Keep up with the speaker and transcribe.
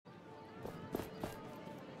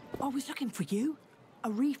was looking for you.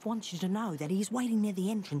 Arif wants you to know that he's waiting near the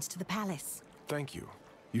entrance to the palace. Thank you.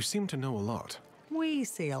 You seem to know a lot. We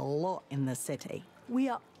see a lot in the city. We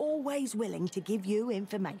are always willing to give you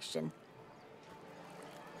information.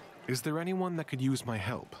 Is there anyone that could use my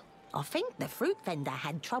help? I think the fruit vendor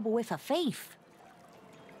had trouble with a thief.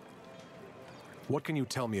 What can you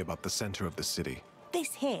tell me about the center of the city?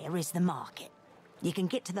 This here is the market. You can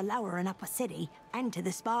get to the lower and upper city and to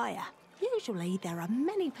the spire. Usually there are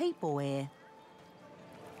many people here.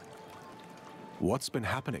 What's been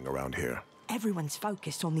happening around here? Everyone's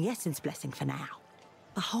focused on the Essence Blessing for now.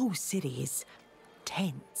 The whole city is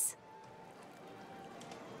tense.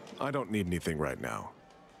 I don't need anything right now.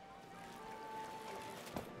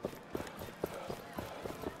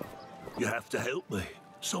 You have to help me.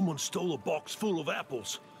 Someone stole a box full of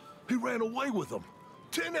apples. He ran away with them.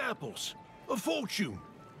 10 apples. A fortune.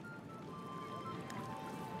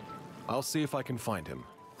 I'll see if I can find him.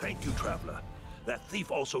 Thank you, traveler. That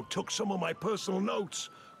thief also took some of my personal notes,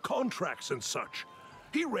 contracts and such.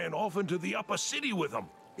 He ran off into the upper city with them.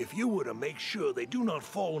 If you were to make sure they do not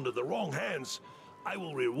fall into the wrong hands, I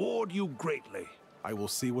will reward you greatly. I will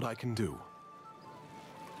see what I can do.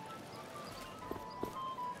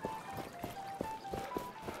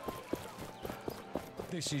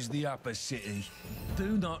 This is the upper city.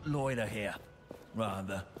 Do not loiter here.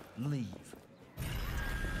 Rather, leave.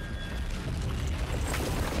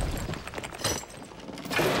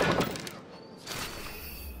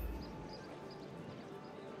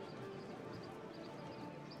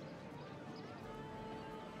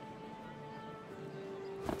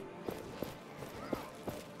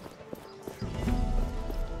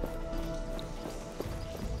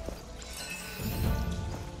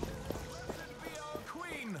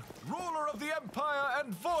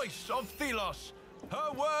 And voice of Thelos.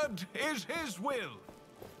 Her word is his will.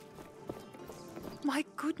 My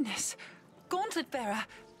goodness. Gauntlet Bearer,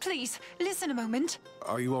 please, listen a moment.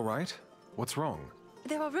 Are you all right? What's wrong?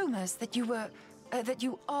 There are rumors that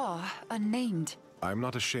you are unnamed. I'm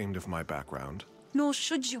not ashamed of my background. Nor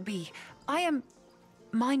should you be.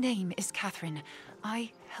 My name is Catherine.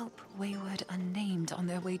 I help Wayward Unnamed on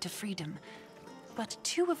their way to freedom. But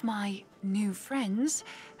two of my new friends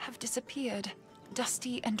have disappeared.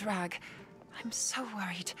 Dusty and Rag. I'm so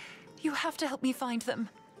worried. You have to help me find them.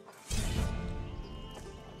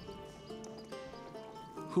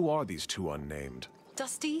 Who are these two unnamed?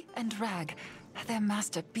 Dusty and Rag. Their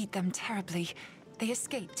master beat them terribly. They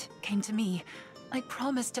escaped, came to me. I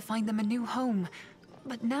promised to find them a new home.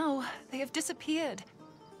 But now they have disappeared.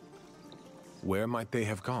 Where might they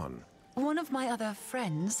have gone? One of my other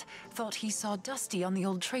friends thought he saw Dusty on the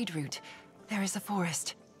old trade route. There is a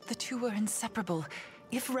forest. The two are inseparable.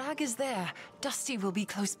 If Rag is there, Dusty will be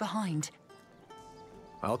close behind.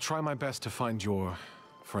 I'll try my best to find your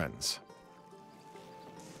friends.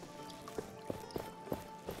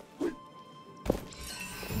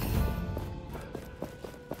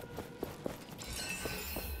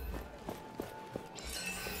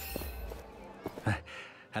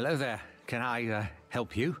 Hello there. Can I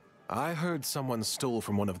help you? I heard someone stole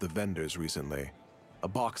from one of the vendors recently. A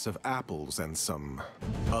box of apples and some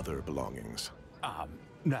other belongings.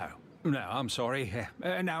 No, I'm sorry.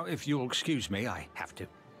 Now, if you'll excuse me, I have to.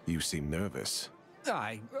 You seem nervous.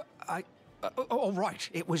 All right,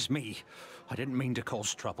 it was me. I didn't mean to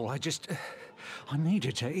cause trouble. I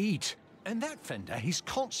needed to eat. And that vendor, he's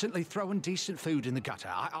constantly throwing decent food in the gutter.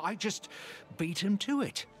 I just beat him to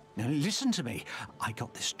it. Now, listen to me. I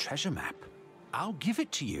got this treasure map. I'll give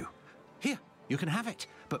it to you. Here, you can have it.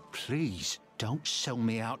 But please, don't sell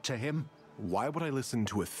me out to him. Why would I listen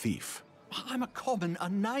to a thief? I'm a common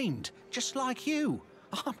unnamed, just like you.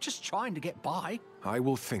 I'm just trying to get by. I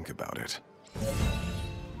will think about it.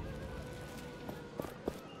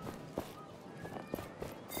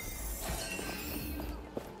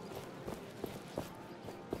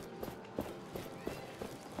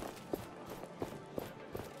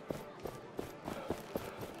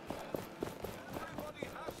 Everybody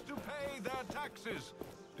has to pay their taxes.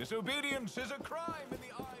 Disobedience is a crime in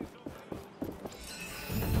the eyes of the...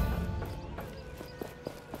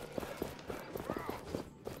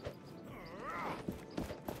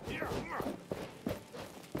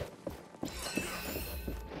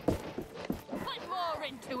 Put more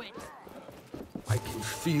into it! I can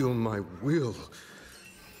feel my will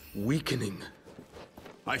weakening.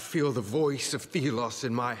 I feel the voice of Thelos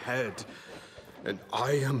in my head, and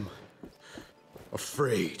I am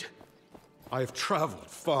afraid. I have traveled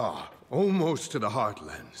far, almost to the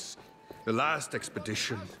Heartlands. The last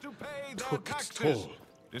expedition took its toll.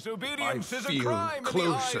 Disobedience I is a feel crime in the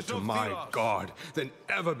closer eyes to of my Thelos. God than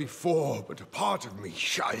ever before, but a part of me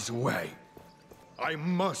shies away. I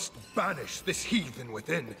must banish this heathen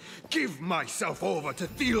within, give myself over to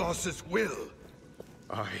Thelos' will.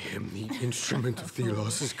 I am the instrument of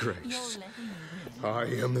Thelos' grace. I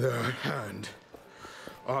am their hand.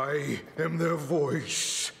 I am their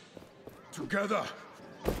voice. Together.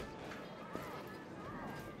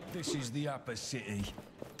 This is the upper city.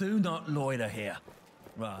 Do not loiter here.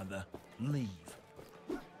 Rather, leave.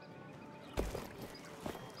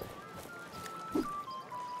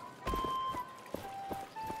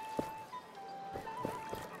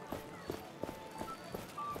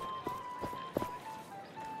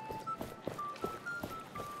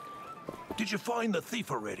 Did you find the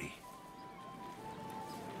thief already?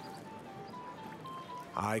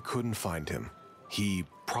 I couldn't find him. He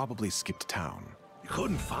probably skipped town. You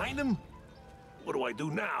couldn't find him? What do I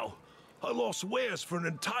do now? I lost wares for an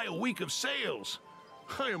entire week of sales.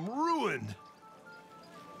 I am ruined.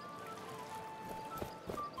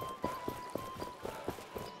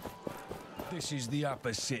 This is the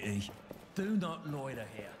upper city. Do not loiter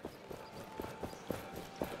here.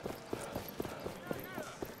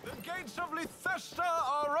 The gates of Lithesta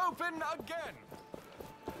are open again.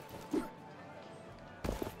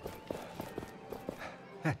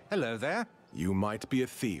 Hello there. You might be a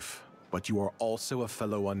thief, but you are also a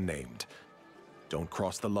fellow unnamed. Don't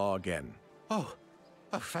cross the law again. Oh,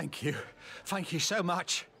 thank you. Thank you so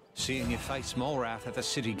much. Seeing your face more out of the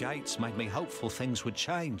city gates made me hopeful things would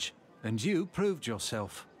change. And you proved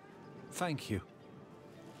yourself. Thank you.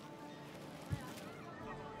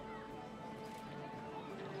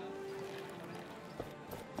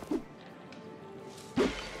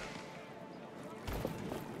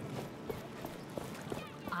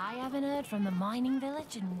 I haven't heard from the mining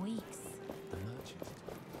village in weeks.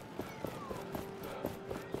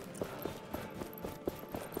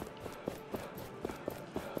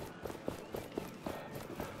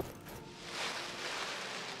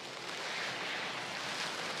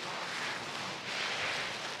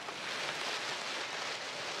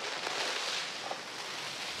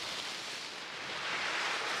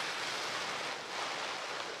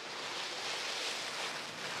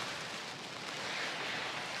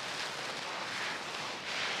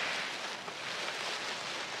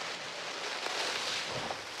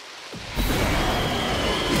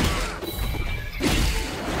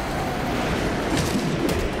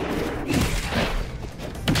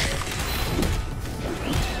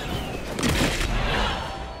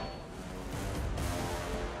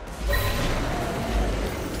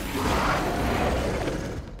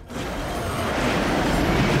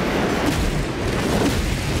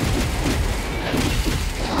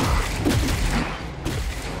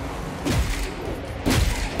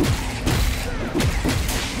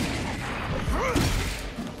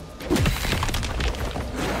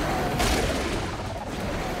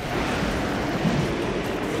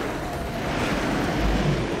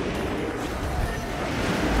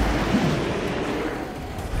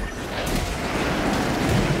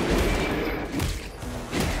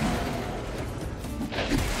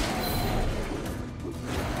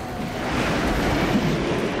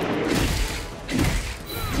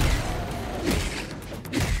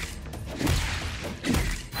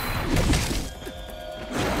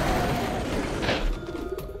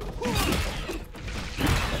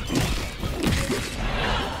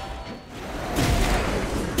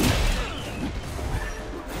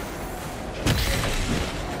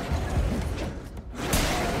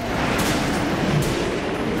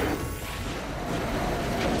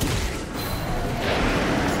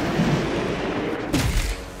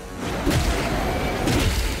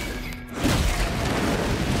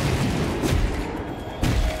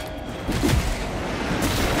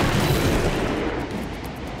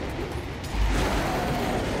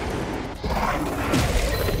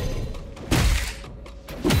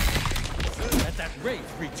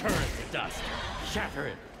 Return to dust. Shatter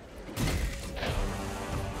it.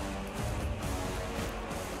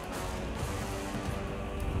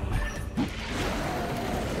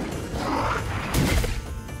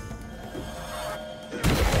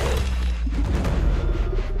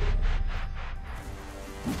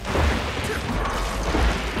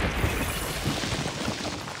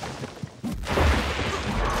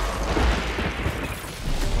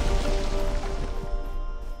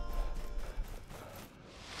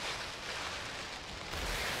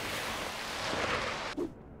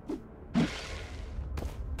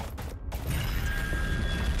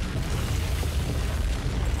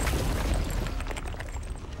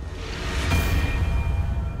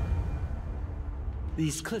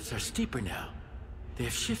 These cliffs are steeper now. They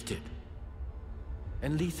have shifted.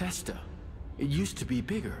 And Lethesta, it used to be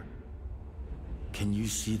bigger. Can you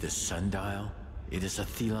see the sundial? It is a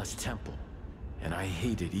Thelos temple, and I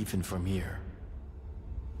hate it even from here.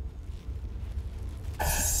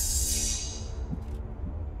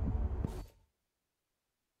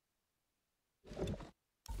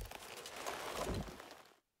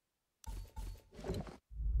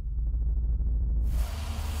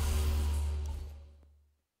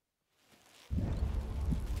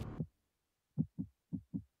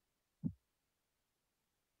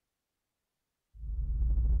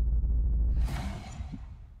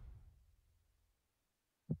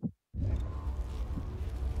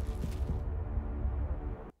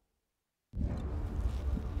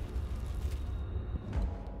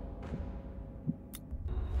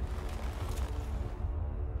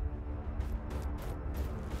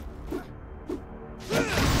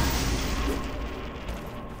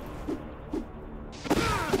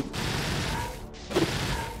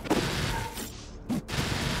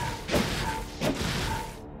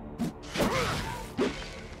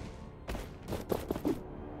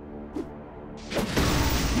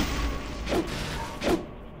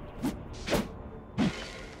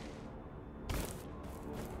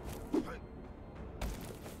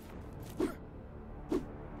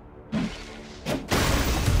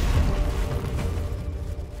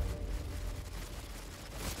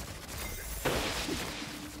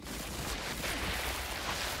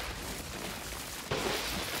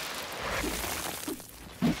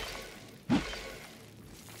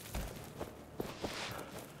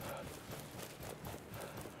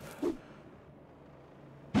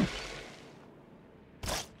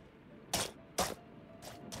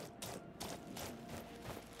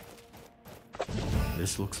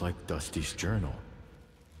 This looks like Dusty's journal,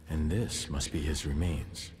 and this must be his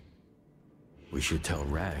remains. We should tell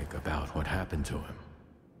Rag about what happened to him.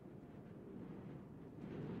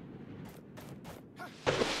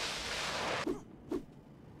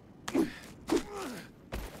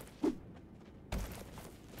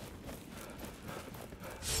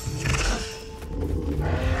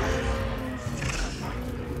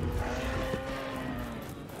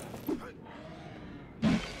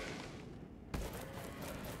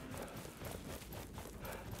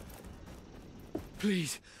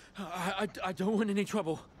 Please, I don't want any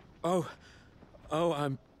trouble.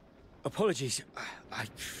 Apologies. I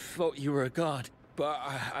thought you were a guard, but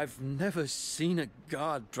I've never seen a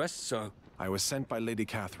guard dressed so. I was sent by Lady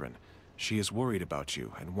Catherine. She is worried about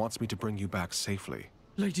you and wants me to bring you back safely.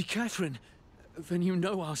 Lady Catherine? Then you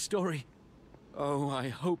know our story. Oh, I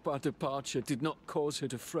hope our departure did not cause her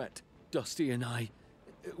to fret. Dusty and I,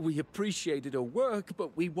 we appreciated her work,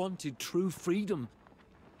 but we wanted true freedom.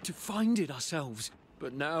 To find it ourselves.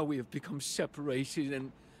 But now we have become separated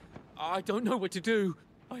and I don't know what to do.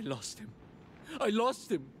 I lost him. I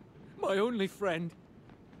lost him. My only friend.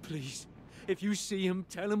 Please, if you see him,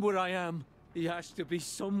 tell him where I am. He has to be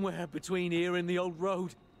somewhere between here and the old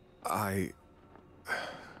road. I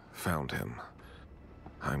found him.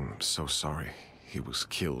 I'm so sorry. He was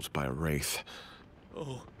killed by a wraith.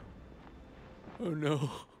 Oh. Oh no.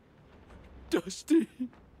 Dusty.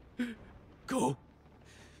 Go.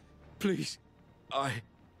 Please, I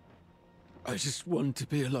just want to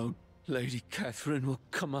be alone. Lady Catherine will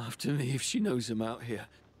come after me if she knows I'm out here.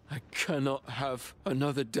 I cannot have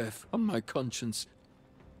another death on my conscience.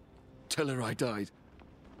 Tell her I died.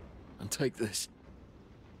 And take this.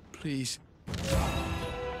 Please.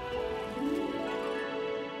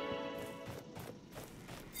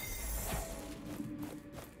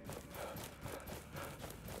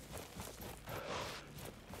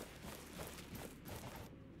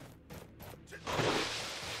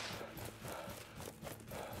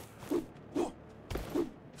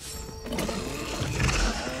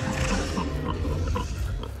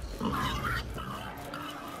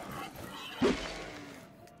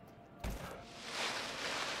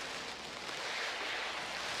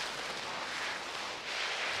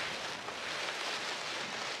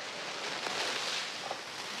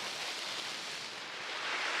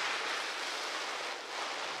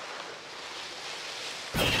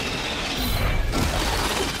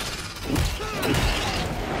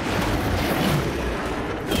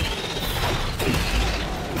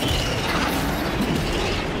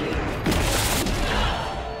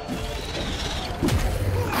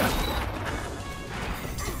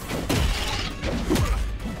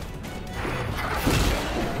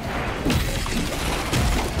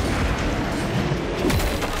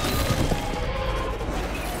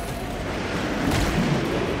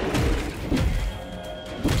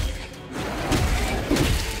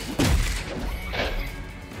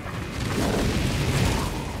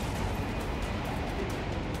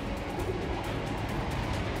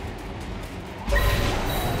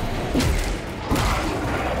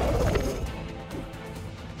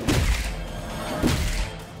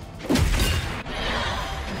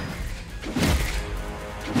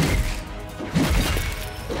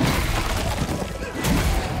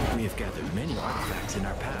 gathered many artifacts in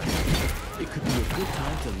our past. It could be a good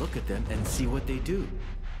time to look at them and see what they do.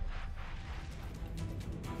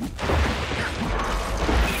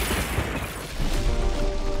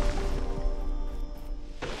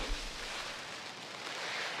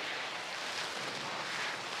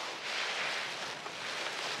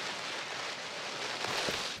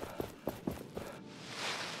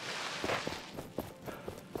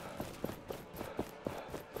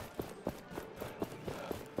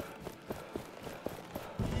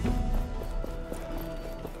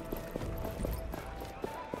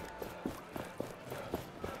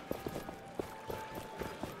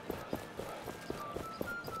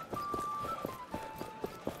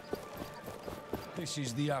 This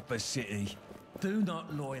is the upper city. Do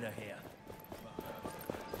not loiter here.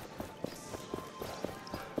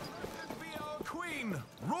 Be our queen,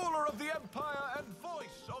 ruler of the Empire and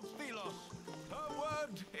voice of Thelos. Her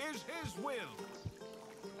word is his will.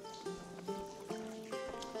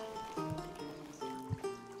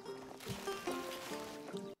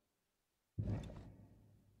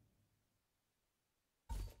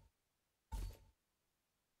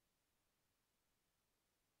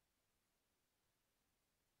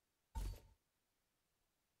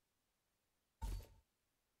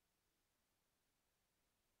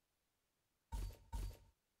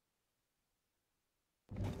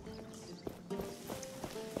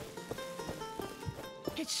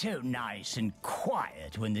 It's so nice and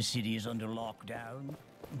quiet when the city is under lockdown.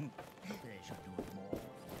 They should do it more.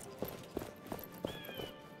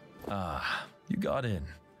 Ah, you got in.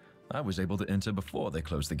 I was able to enter before they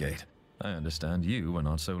closed the gate. I understand you were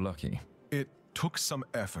not so lucky. It took some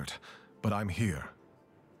effort, but I'm here.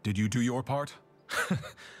 Did you do your part?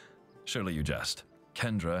 Surely you jest.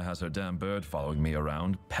 Kendra has her damn bird following me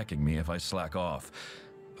around, pecking me if I slack off.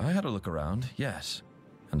 I had a look around, yes,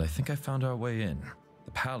 and I think I found our way in.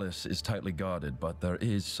 The palace is tightly guarded, but there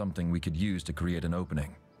is something we could use to create an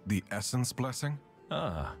opening. The Essence Blessing?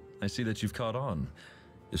 Ah, I see that you've caught on.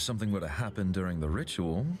 If something were to happen during the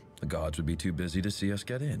ritual, the gods would be too busy to see us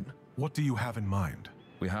get in. What do you have in mind?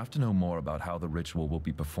 We have to know more about how the ritual will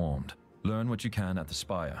be performed. Learn what you can at the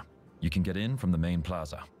spire. You can get in from the main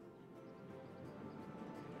plaza.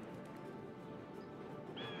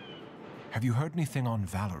 Have you heard anything on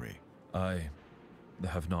Valerie? I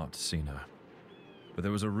have not seen her. But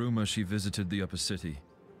there was a rumor she visited the upper city.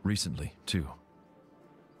 Recently, too.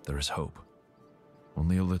 There is hope.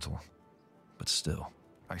 Only a little, but still.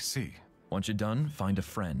 I see. Once you're done, find a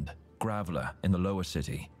friend, Graveler, in the lower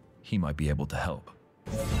city. He might be able to help.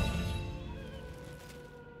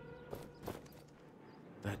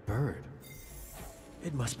 That bird.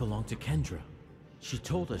 It must belong to Kendra. She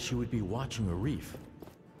told us she would be watching a reef.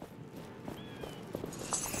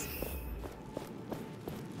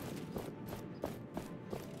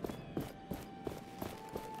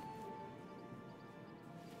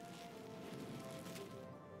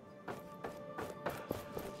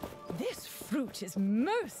 This fruit is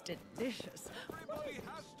most delicious. Everybody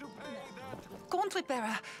has to pay their Gauntlet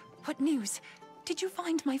Bearer, what news? Did you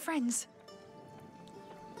find my friends?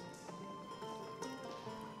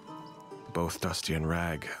 Both Dusty and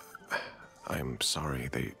Rag. I'm sorry,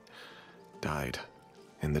 they died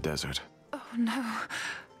in the desert. Oh no.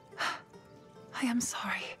 I am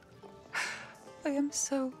sorry. I am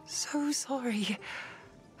so sorry.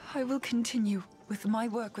 I will continue with my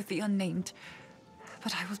work with the Unnamed,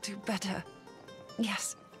 but I will do better.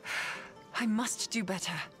 Yes, I must do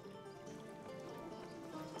better.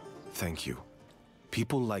 Thank you.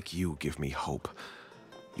 People like you give me hope.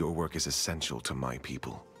 Your work is essential to my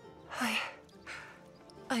people.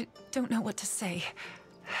 I don't know what to say.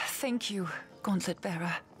 Thank you, Gauntlet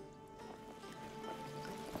Bearer.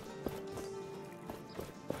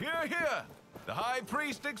 Hear, hear! The High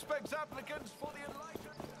Priest expects applicants for the Enlightened.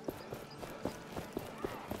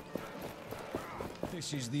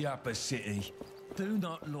 This is the upper city. Do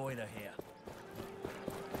not loiter here.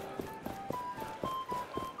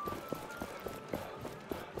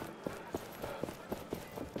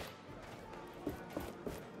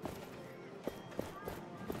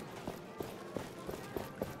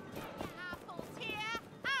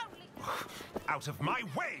 Out of my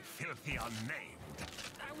way, filthy unnamed!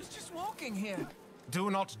 I was just walking here. Do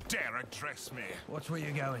not dare address me. Watch where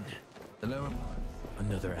you're going. The lower...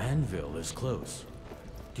 Another anvil is close.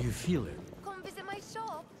 Do you feel it? Come visit my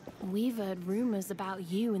shop. We've heard rumors about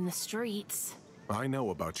you in the streets. I know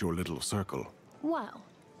about your little circle. Well,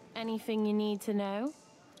 anything you need to know?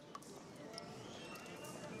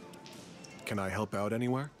 Can I help out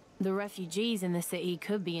anywhere? The refugees in the city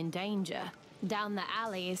could be in danger. Down the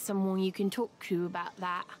alley is someone you can talk to about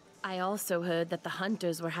that. I also heard that the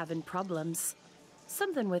hunters were having problems.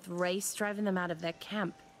 Something with Race driving them out of their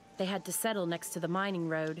camp. They had to settle next to the mining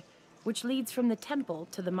road, which leads from the temple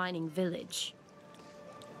to the mining village.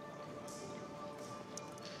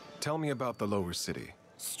 Tell me about the lower city.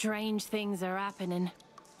 Strange things are happening.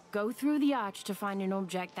 Go through the arch to find an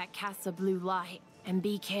object that casts a blue light, and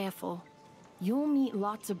be careful. You'll meet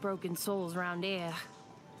lots of broken souls around here.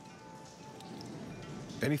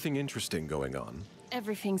 Anything interesting going on?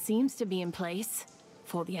 Everything seems to be in place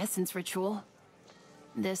for the Essence ritual.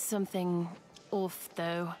 There's something off,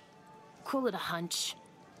 though. Call it a hunch.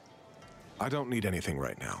 I don't need anything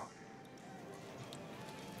right now.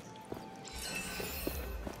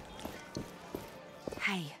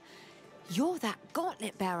 Hey, you're that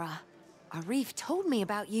gauntlet bearer. Arif told me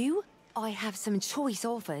about you. I have some choice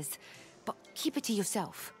offers, but keep it to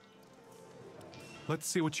yourself. Let's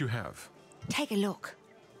see what you have. Take a look,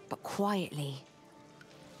 but quietly.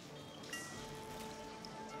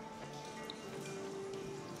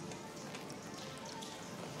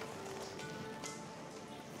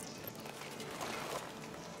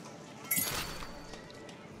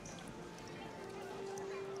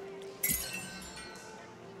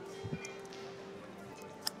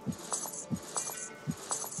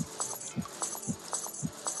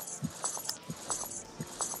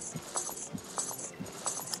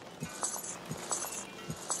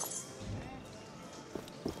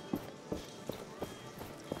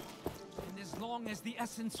 As the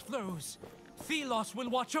essence flows, Thelos will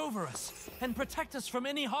watch over us and protect us from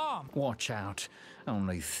any harm. Watch out.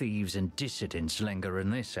 Only thieves and dissidents linger in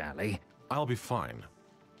this alley. I'll be fine.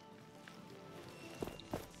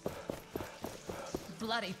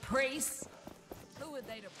 Bloody priests! Who are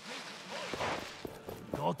they to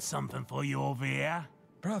preach? Got something for you over here?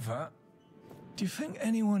 Brother, do you think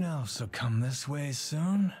anyone else will come this way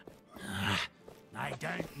soon? I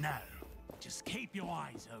don't know. Just keep your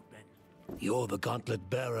eyes open. You're the gauntlet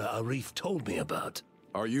bearer Arif told me about.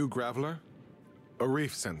 Are you Graveler?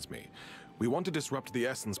 Arif sends me. We want to disrupt the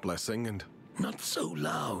Essence blessing and... Not so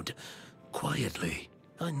loud. Quietly.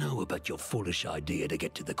 I know about your foolish idea to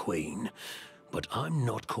get to the Queen, but I'm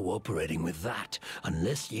not cooperating with that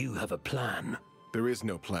unless you have a plan. There is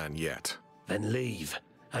no plan yet. Then leave,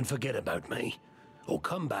 and forget about me. Or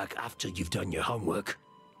come back after you've done your homework.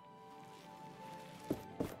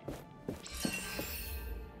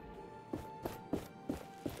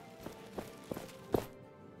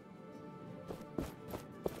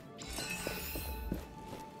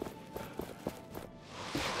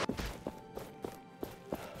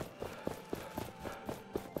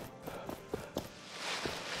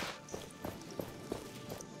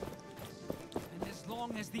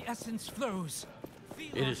 As the essence flows,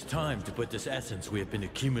 It is time to put this essence we have been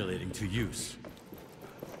accumulating to use.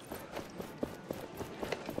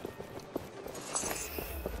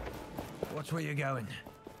 Watch where you're going.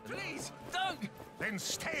 Please, don't! Then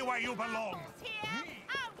stay where you belong!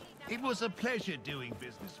 It was a pleasure doing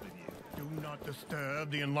business with you. Do not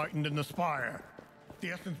disturb the enlightened in the spire.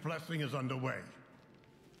 The Essence blessing is underway.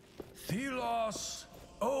 Thelos,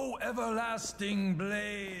 O everlasting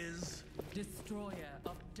blaze! Destroyer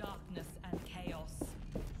of darkness and chaos,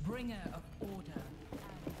 bringer of order.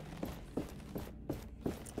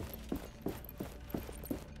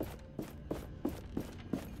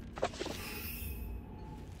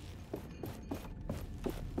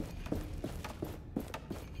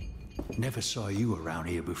 Never saw you around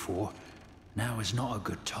here before. Now is not a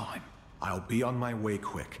good time. I'll be on my way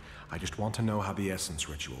quick. I just want to know how the Essence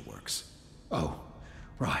ritual works. Oh,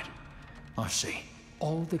 right. I see.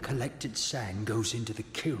 All the collected sand goes into the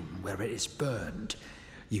kiln where it is burned.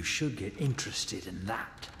 You should get interested in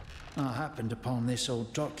that. I happened upon this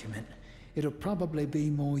old document. It'll probably be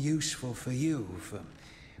more useful for you for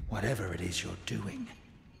whatever it is you're doing.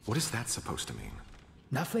 What is that supposed to mean?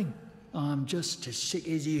 Nothing. I'm just as sick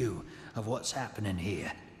as you of what's happening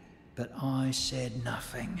here. But I said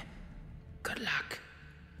nothing. Good luck.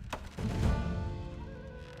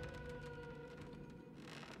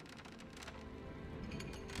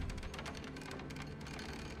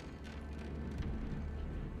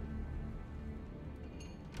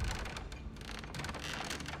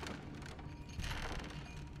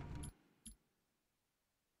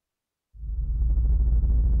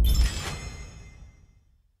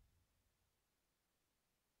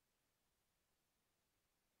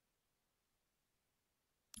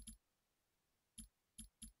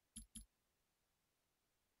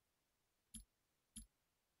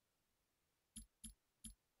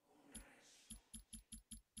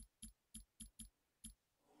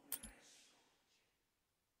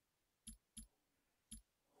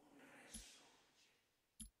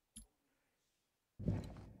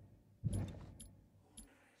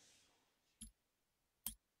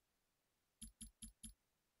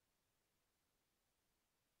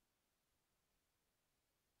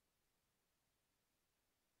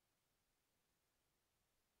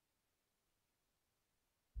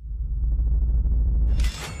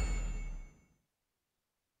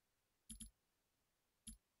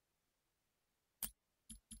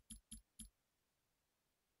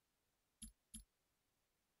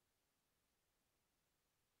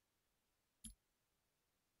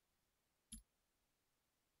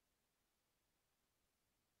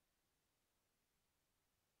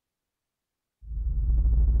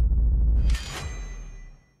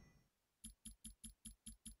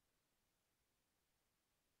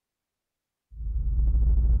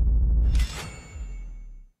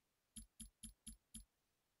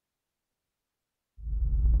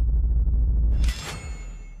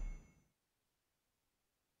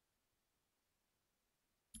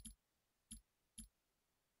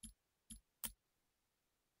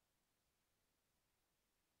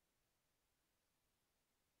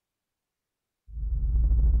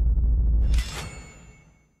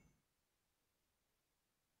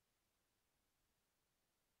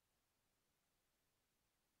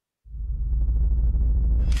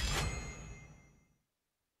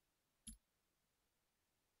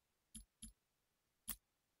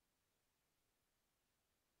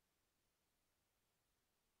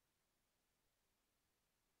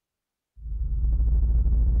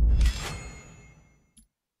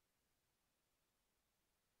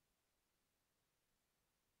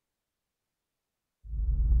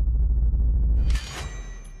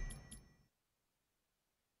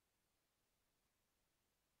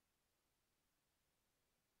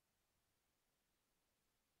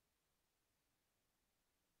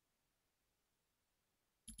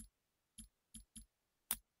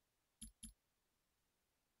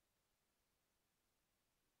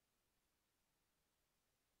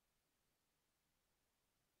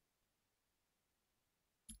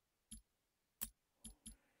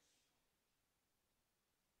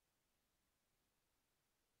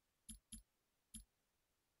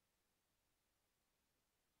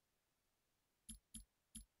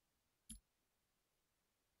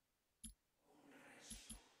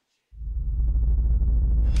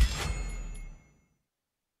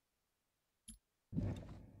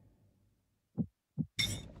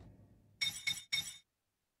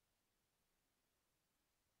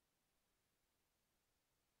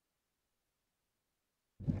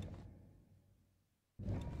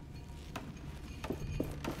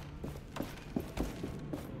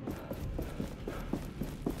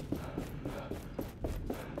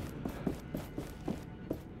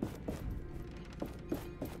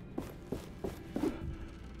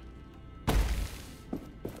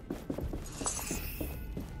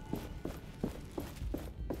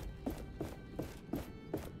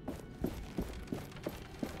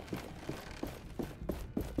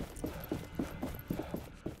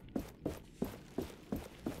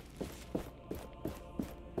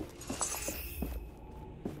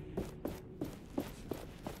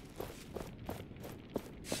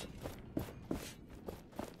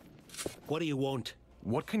 What do you want?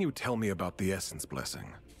 What can you tell me about the Essence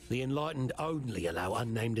Blessing? The Enlightened only allow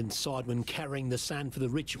unnamed inside when carrying the sand for the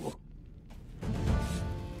ritual.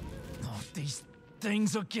 Oh, these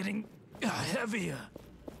things are getting heavier.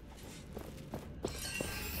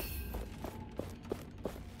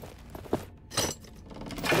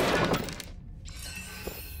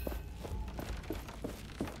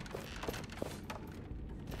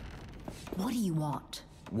 What do you want?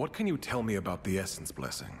 What can you tell me about the Essence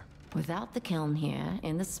Blessing? Without the kiln here,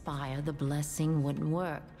 in the spire, the blessing wouldn't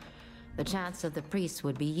work. The chants of the priests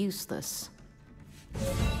would be useless.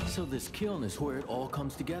 So this kiln is where it all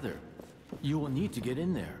comes together. You will need to get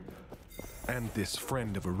in there. And this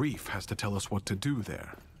friend of a reef has to tell us what to do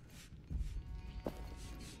there.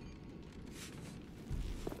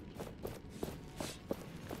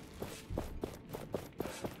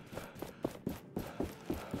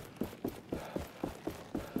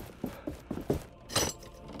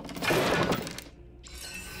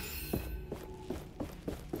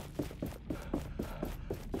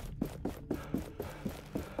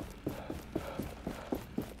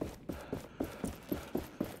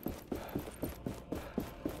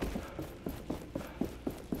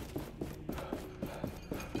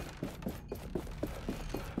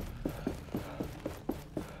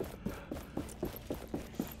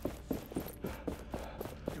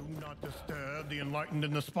 The Enlightened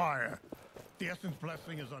in the spire. The Essence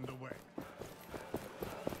Blessing is underway.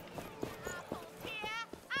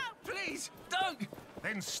 Please, don't!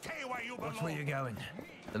 Then stay where you belong. Watch where you're going.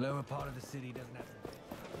 The lower part of the city doesn't have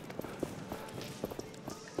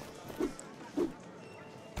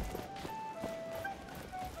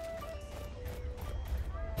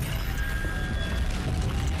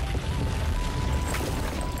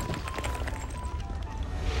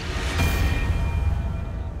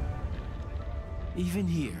Even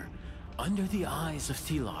here, under the eyes of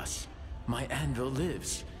Thelos, my anvil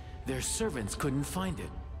lives. Their servants couldn't find it.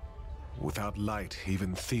 Without light,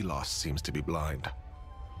 even Thelos seems to be blind.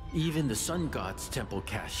 Even the sun god's temple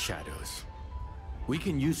casts shadows. We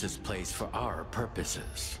can use this place for our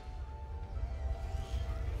purposes.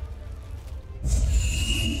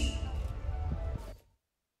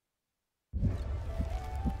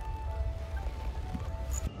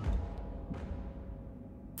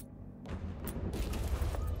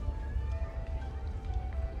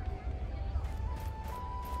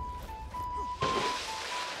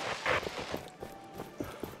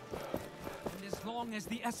 as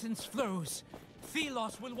the essence flows,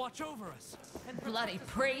 Thelos will watch over us. And bloody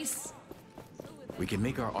priests! We can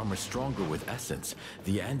make our armor stronger with essence.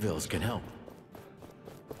 The anvils can help.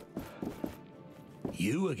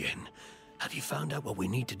 You again? Have you found out what we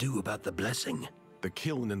need to do about the blessing? The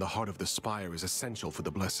kiln in the heart of the spire is essential for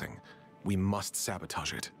the blessing. We must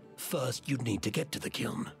sabotage it. First, you'd need to get to the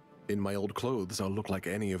kiln. In my old clothes, I'll look like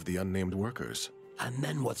any of the unnamed workers. And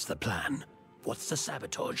then what's the plan? What's the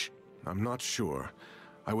sabotage? I'm not sure.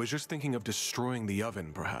 I was just thinking of destroying the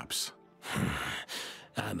oven, perhaps.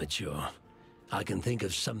 Amateur. I can think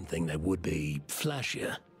of something that would be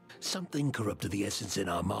flashier. Something corrupted the essence in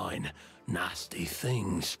our mine. Nasty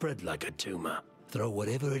thing spread like a tumor. Throw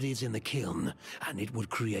whatever it is in the kiln, and it would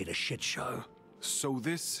create a shit show. So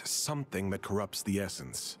this something that corrupts the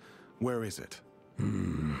essence, where is it?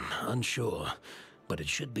 Unsure. But it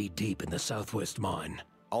should be deep in the southwest mine.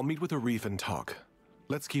 I'll meet with Arif and talk.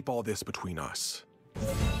 Let's keep all this between us.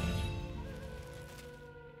 As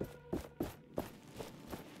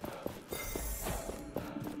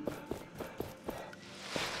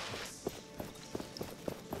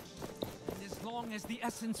long as the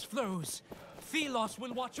essence flows, Thelos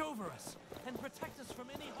will watch over us and protect us from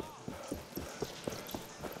any harm.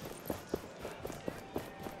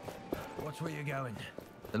 Watch where you're going.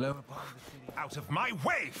 The lower part of the city. Out of my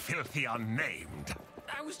way, filthy unnamed!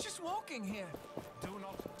 I was just walking here. Do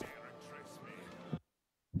not dare address me.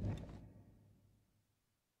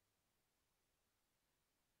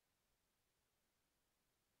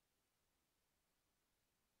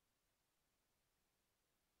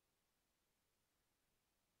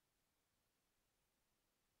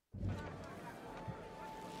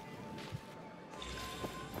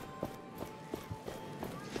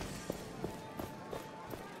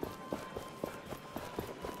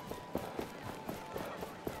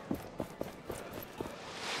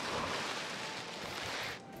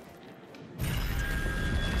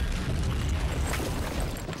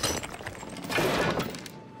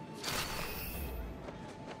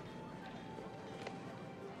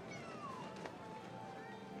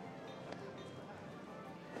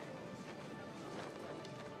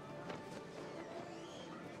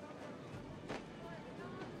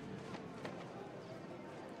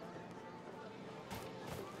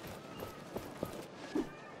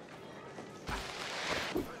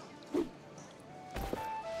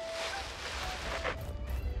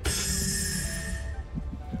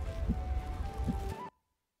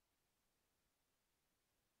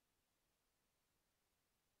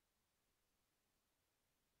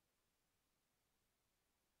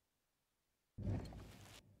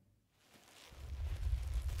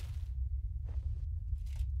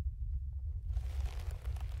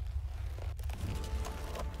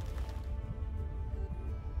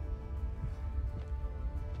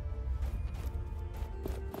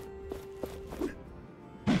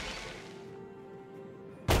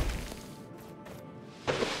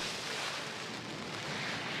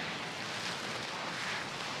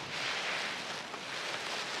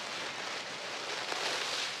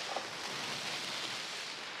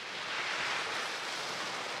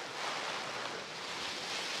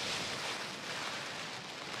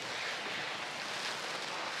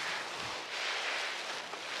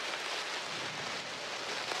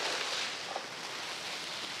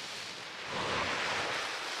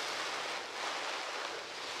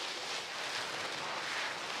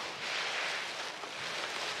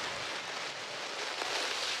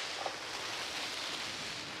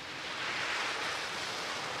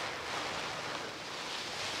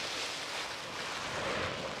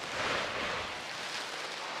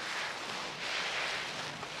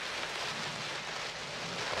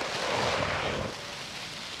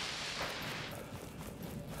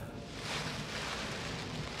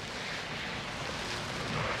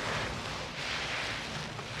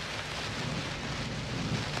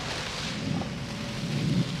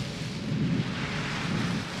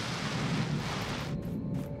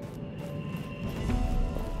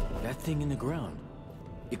 that thing in the ground.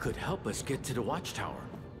 It could help us get to the watchtower.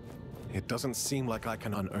 It doesn't seem like I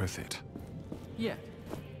can unearth it. Yeah.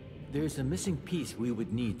 There's a missing piece we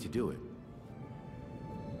would need to do it.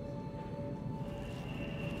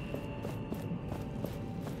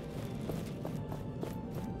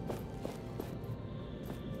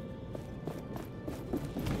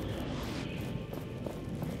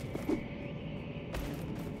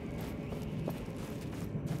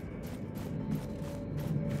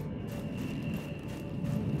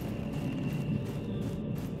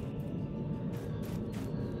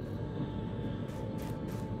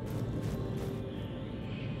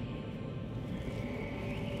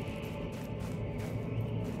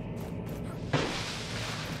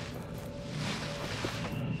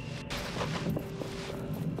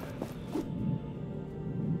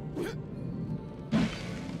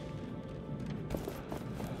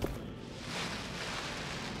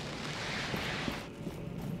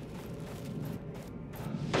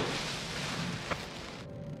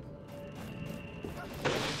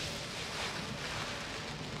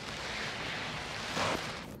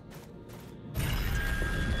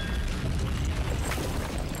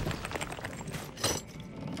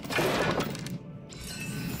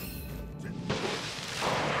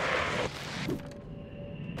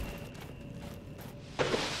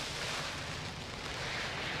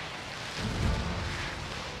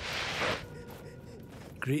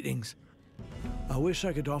 Greetings. I wish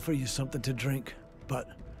I could offer you something to drink,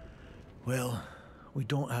 but, well, we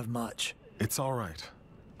don't have much. It's all right.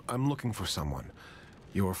 I'm looking for someone.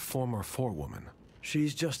 Your former forewoman.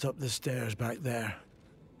 She's just up the stairs back there.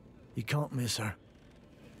 You can't miss her.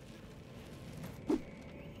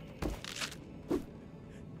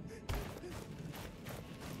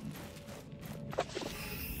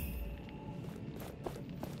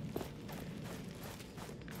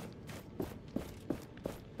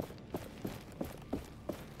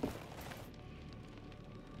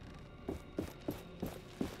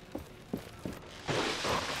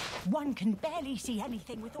 One can barely see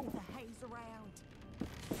anything with all the haze around.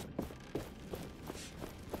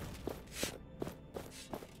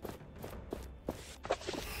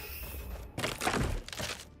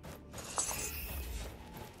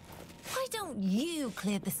 Why don't you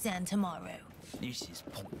clear the sand tomorrow? This is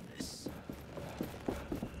pointless.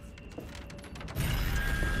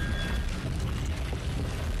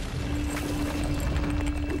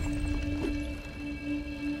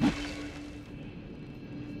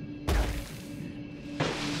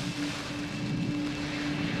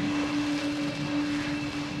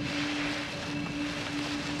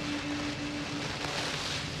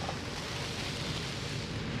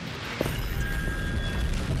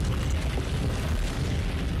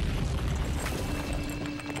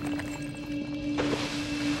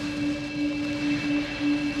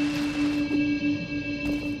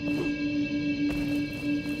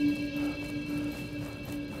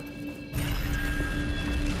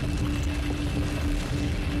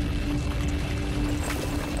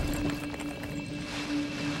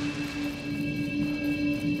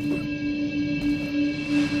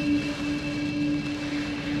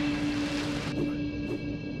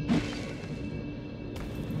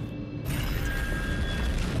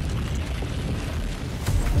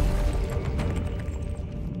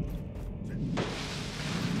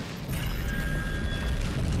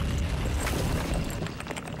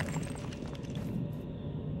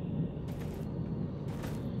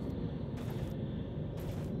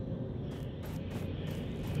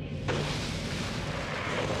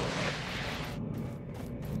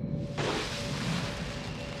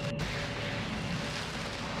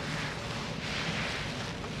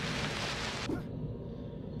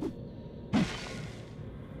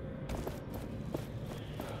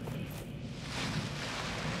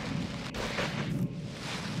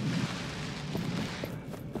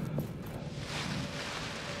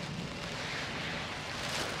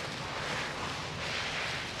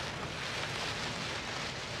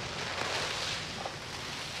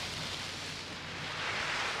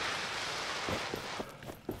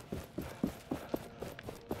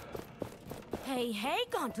 Hey, hey,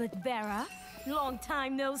 Gauntlet Bearer. Long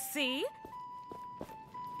time no see.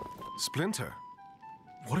 Splinter,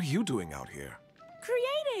 what are you doing out here?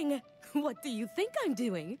 Creating! What do you think I'm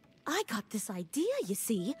doing? I got this idea, you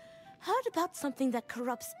see. Heard about something that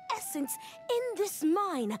corrupts essence in this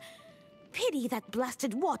mine. Pity that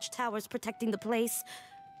blasted watchtower's protecting the place.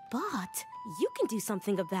 But you can do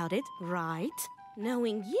something about it, right?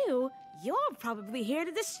 Knowing you, you're probably here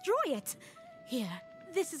to destroy it. Here,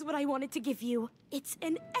 this is what I wanted to give you. It's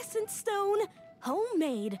an essence stone,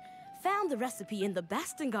 homemade. Found the recipe in the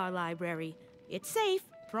Bastengar library. It's safe,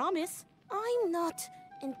 promise. I'm not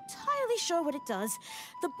entirely sure what it does.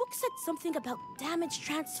 The book said something about damage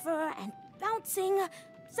transfer and bouncing.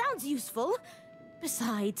 Sounds useful.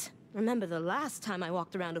 Besides, remember the last time I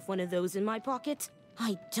walked around with one of those in my pocket?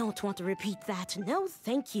 I don't want to repeat that. No,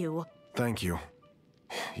 thank you. Thank you.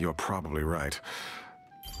 You're probably right.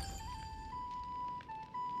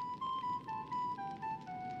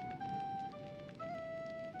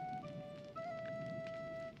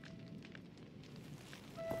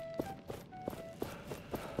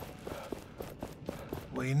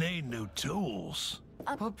 We need new tools.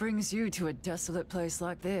 What brings you to a desolate place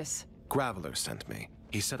like this? Graveler sent me.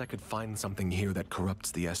 He said I could find something here that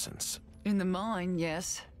corrupts the essence. In the mine,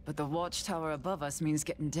 yes. But the watchtower above us means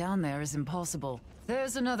getting down there is impossible.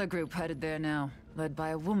 There's another group headed there now, led by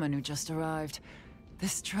a woman who just arrived.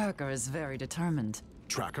 This tracker is very determined.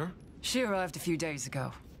 Tracker? She arrived a few days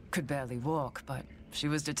ago. Could barely walk, but she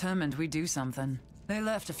was determined we'd do something. They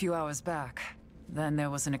left a few hours back. Then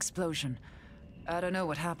there was an explosion. I don't know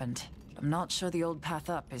what happened. I'm not sure the old path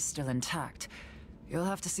up is still intact. You'll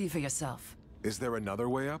have to see for yourself. Is there another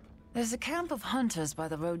way up? There's a camp of hunters by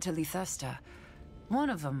the road to Lythesta. One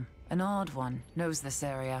of them, an odd one, knows this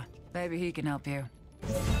area. Maybe he can help you.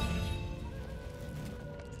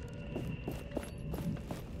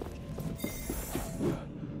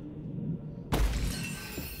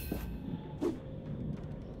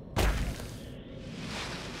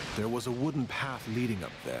 There was a wooden path leading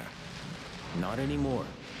up there. Not anymore.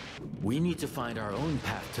 We need to find our own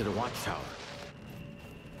path to the watchtower.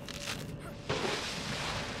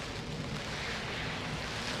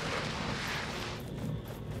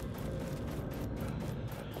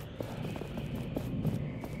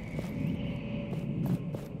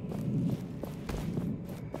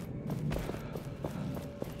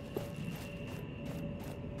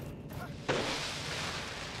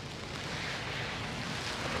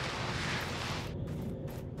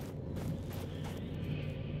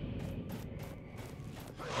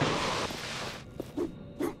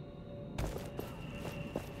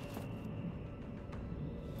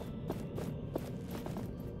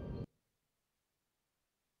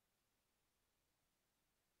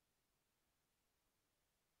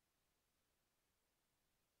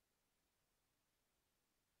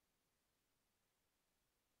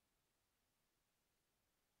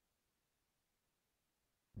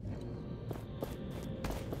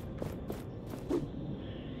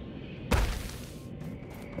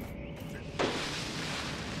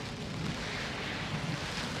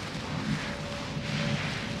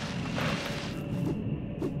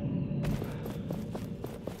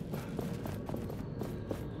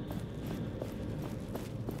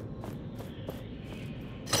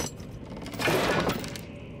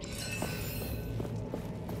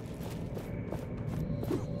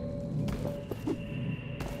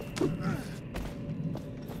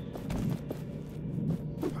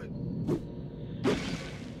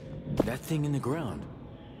 That thing in the ground,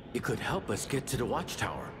 it could help us get to the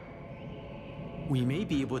watchtower. We may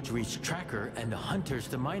be able to reach Tracker and the hunters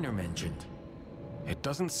the miner mentioned. It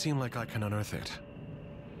doesn't seem like I can unearth it.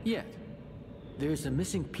 Yet. There's a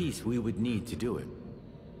missing piece we would need to do it.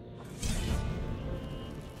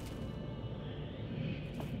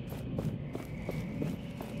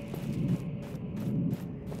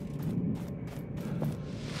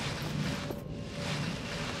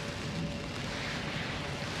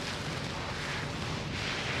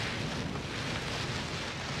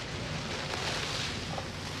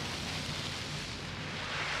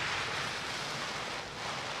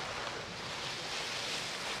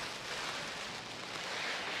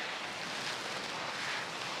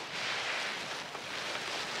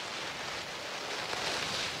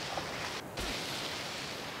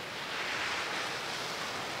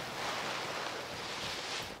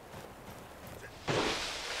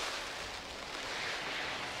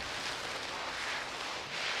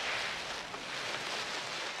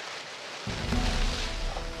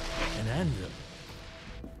 Anvil.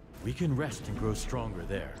 We can rest and grow stronger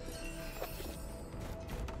there.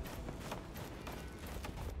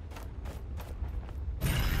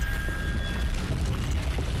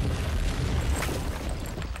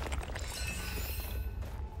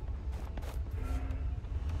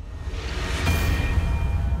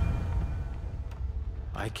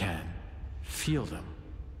 I can feel them,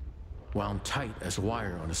 wound tight as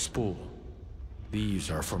wire on a spool.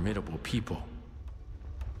 These are formidable people.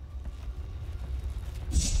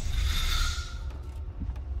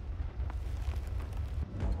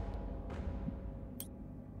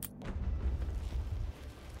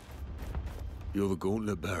 You're the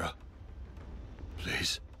gauntlet bearer.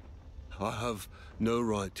 Please. I have no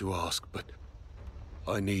right to ask, but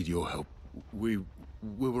I need your help. We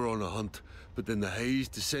were on a hunt, but then the haze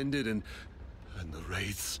descended and the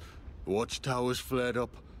wraiths, watchtowers flared up.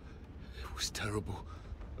 It was terrible.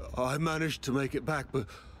 I managed to make it back, but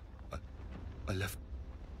I left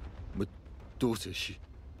my daughter. She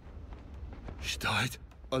died.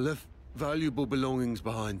 I left valuable belongings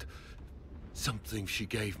behind. Something she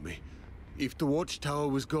gave me. If the watchtower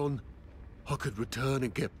was gone, I could return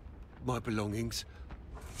and get my belongings.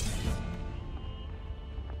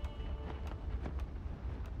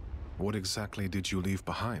 What exactly did you leave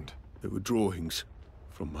behind? There were drawings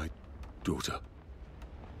from my daughter.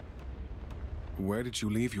 Where did you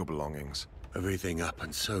leave your belongings? Everything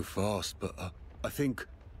happened so fast, but I think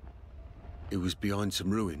it was behind some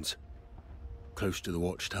ruins, close to the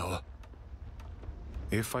watchtower.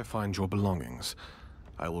 If I find your belongings,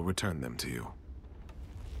 I will return them to you.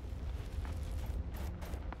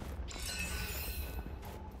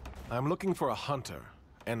 I'm looking for a hunter,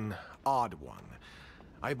 an odd one.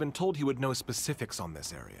 I've been told he would know specifics on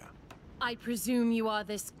this area. I presume you are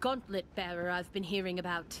this gauntlet bearer I've been hearing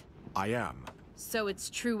about. I am. So it's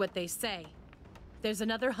true what they say. There's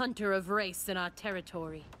another hunter of race in our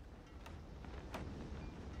territory.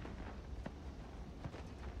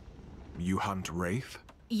 You hunt wraith?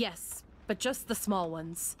 Yes, but just the small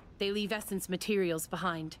ones. They leave essence materials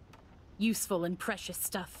behind. Useful and precious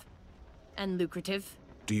stuff. And lucrative.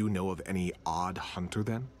 Do you know of any odd hunter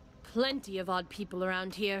then? Plenty of odd people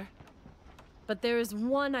around here. But there is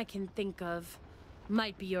one I can think of.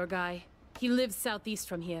 Might be your guy. He lives southeast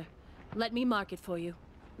from here. Let me mark it for you.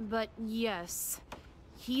 But yes,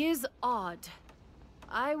 he is odd.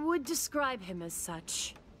 I would describe him as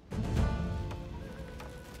such.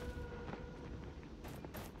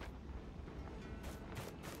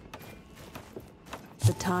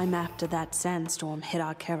 The time after that sandstorm hit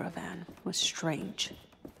our caravan was strange.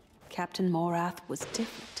 Captain Morath was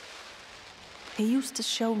different. He used to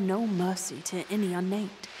show no mercy to any unnamed,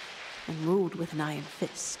 and ruled with an iron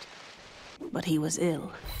fist. But he was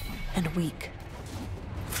ill and weak.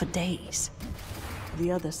 For days. The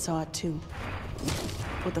others saw it too.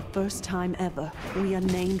 For the first time ever, we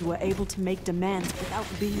unnamed were able to make demands without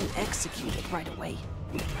being executed right away.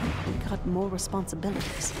 We got more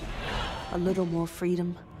responsibilities. A little more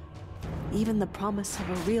freedom. Even the promise of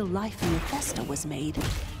a real life in Bethesda was made.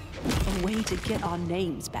 A way to get our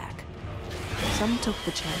names back. Some took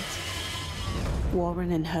the chance.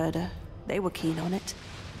 Warren and Herder, they were keen on it.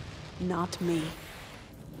 Not me.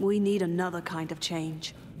 We need another kind of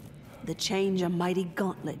change. The change a mighty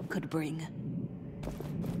gauntlet could bring.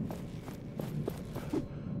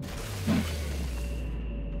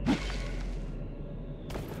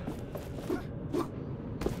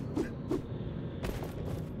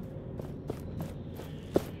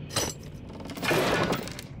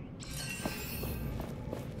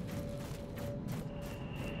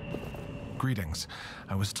 Greetings.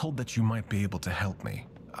 I was told that you might be able to help me.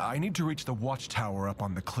 I need to reach the watchtower up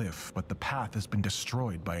on the cliff, but the path has been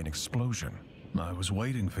destroyed by an explosion. I was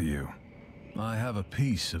waiting for you. I have a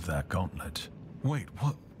piece of that gauntlet. Wait,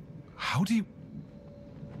 what? How do you...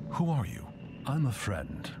 Who are you? I'm a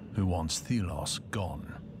friend who wants Thelos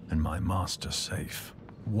gone and my master safe.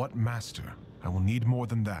 What master? I will need more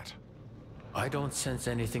than that. I don't sense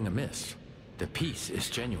anything amiss. The piece is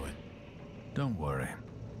genuine. Don't worry.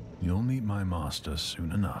 You'll meet my master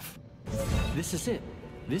soon enough. This is it.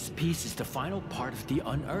 This piece is the final part of the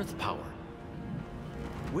unearthed power.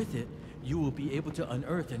 With it, you will be able to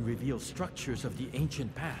unearth and reveal structures of the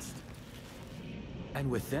ancient past.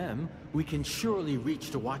 And with them, we can surely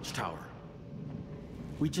reach the watchtower.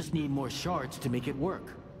 We just need more shards to make it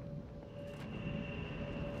work.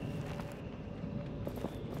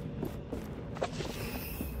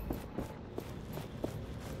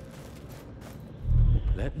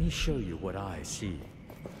 Let me show you what I see.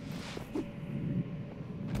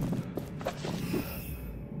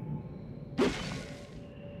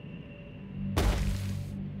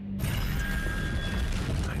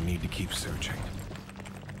 I need to keep searching.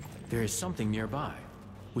 There is something nearby.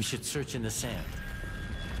 We should search in the sand.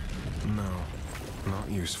 No, not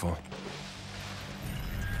useful.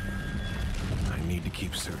 I need to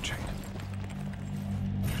keep searching.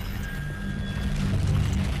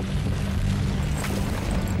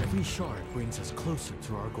 Every shard brings us closer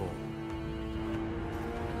to our goal.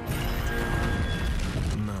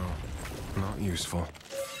 No, not useful.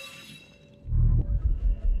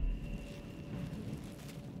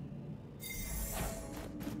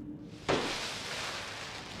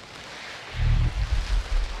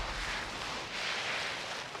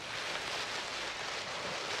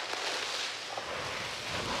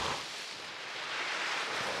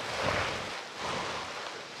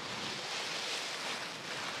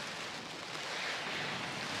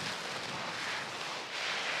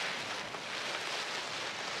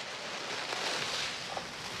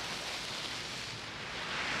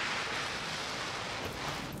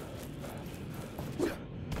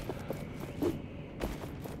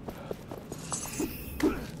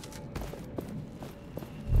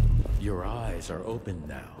 eyes are open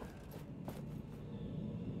now.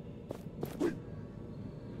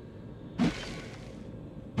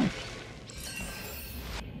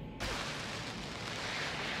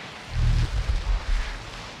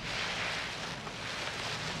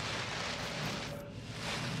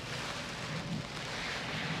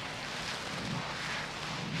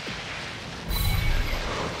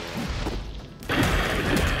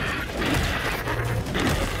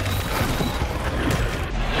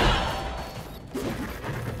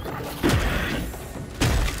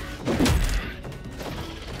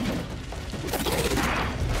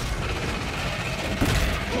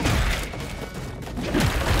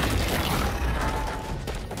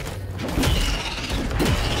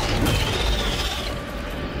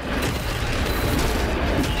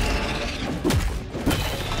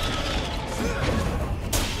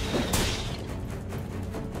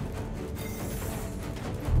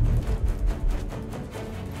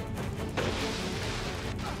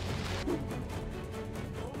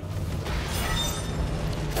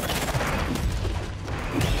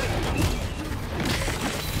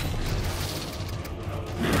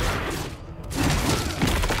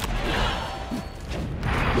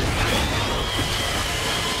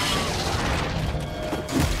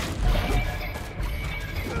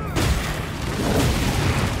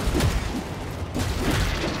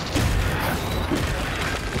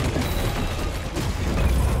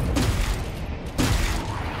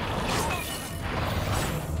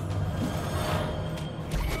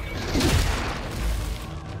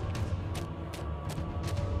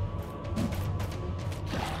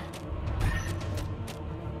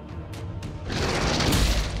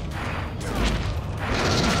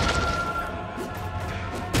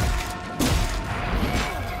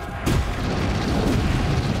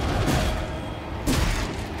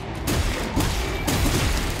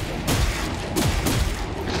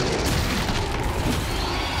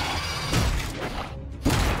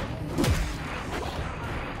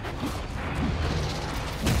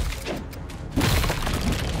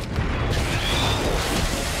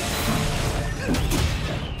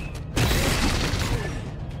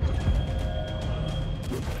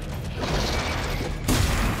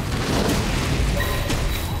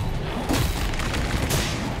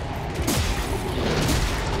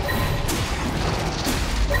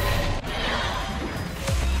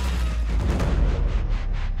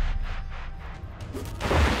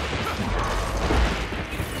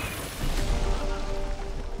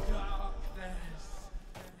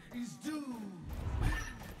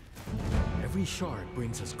 Every shard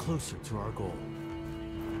brings us closer to our goal.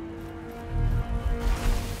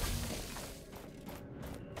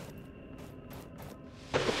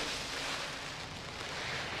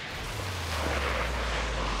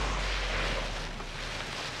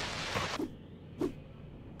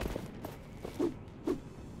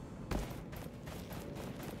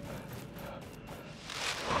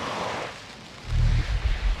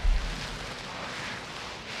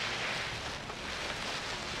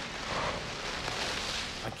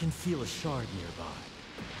 I can feel a shard nearby.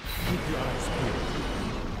 Keep your eyes peeled.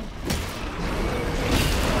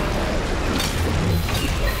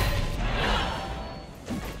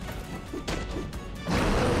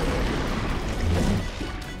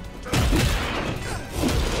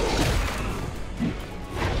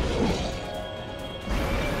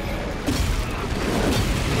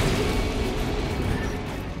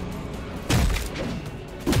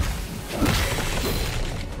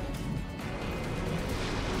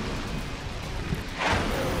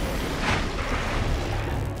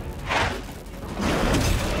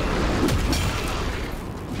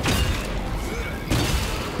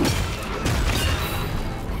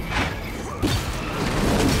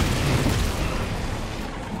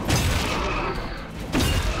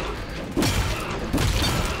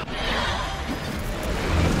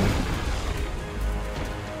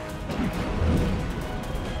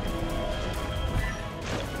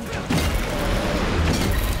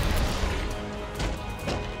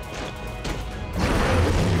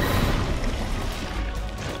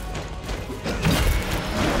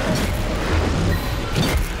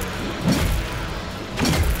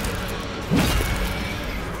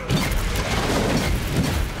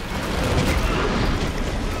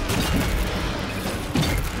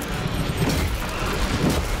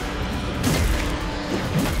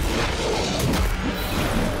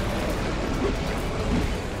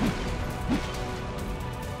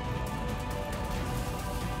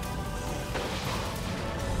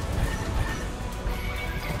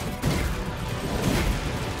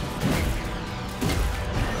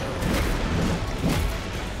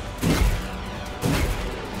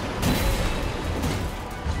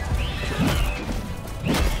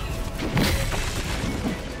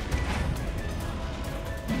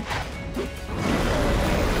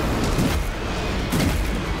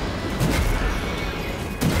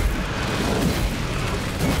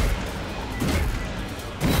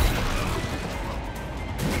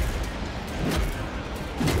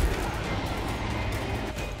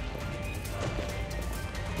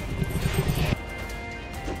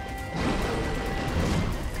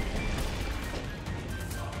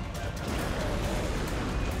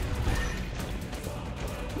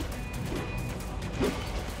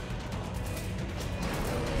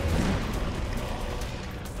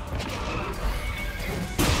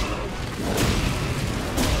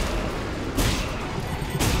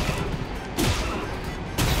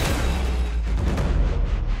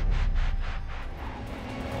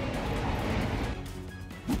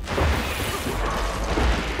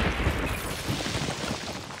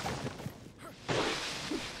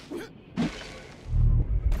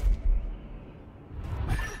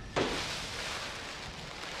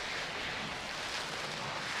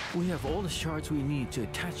 We have all the shards we need to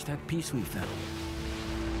attach that piece we found.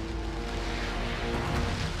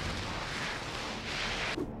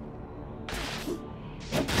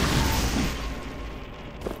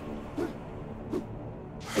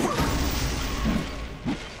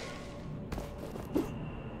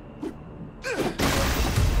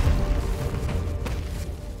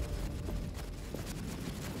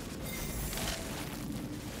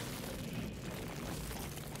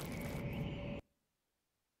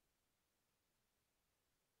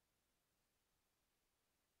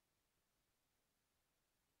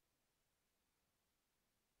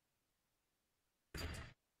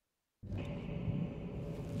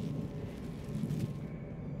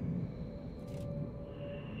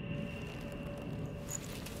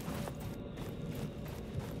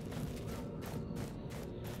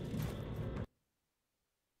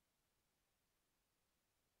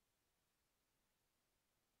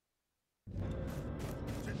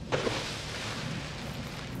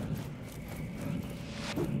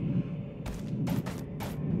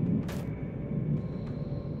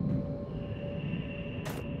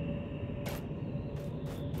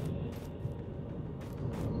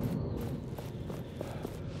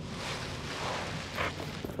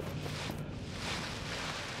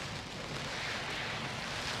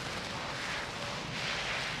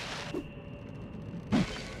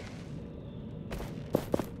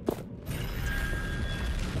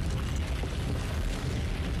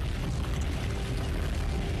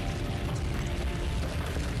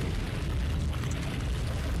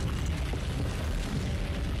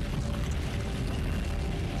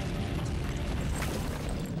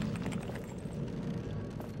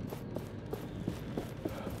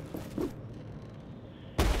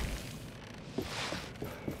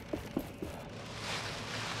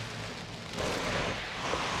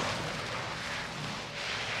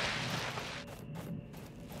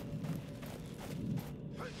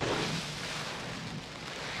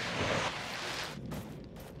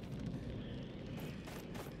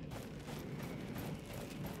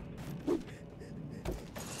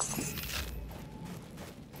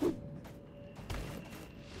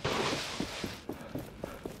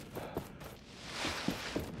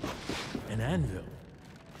 An anvil.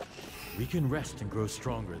 We can rest and grow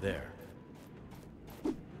stronger there.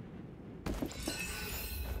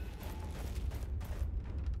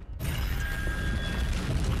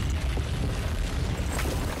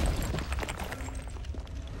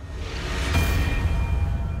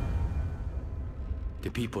 The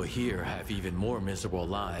people here have even more miserable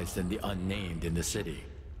lives than the unnamed in the city.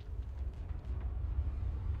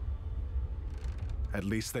 At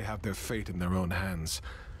least they have their fate in their own hands,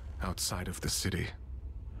 outside of the city.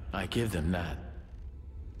 I give them that.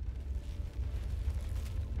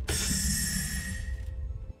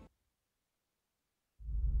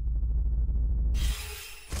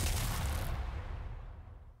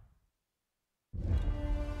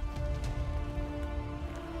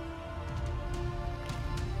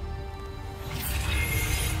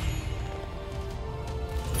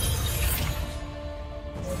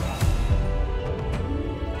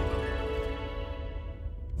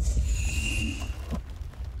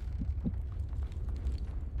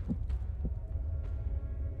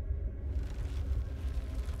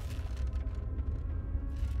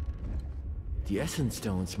 The Essence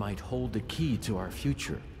Stones might hold the key to our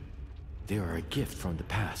future. They are a gift from the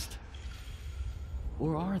past.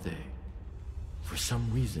 Or are they? For some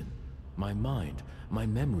reason, my mind, my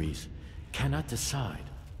memories, cannot decide.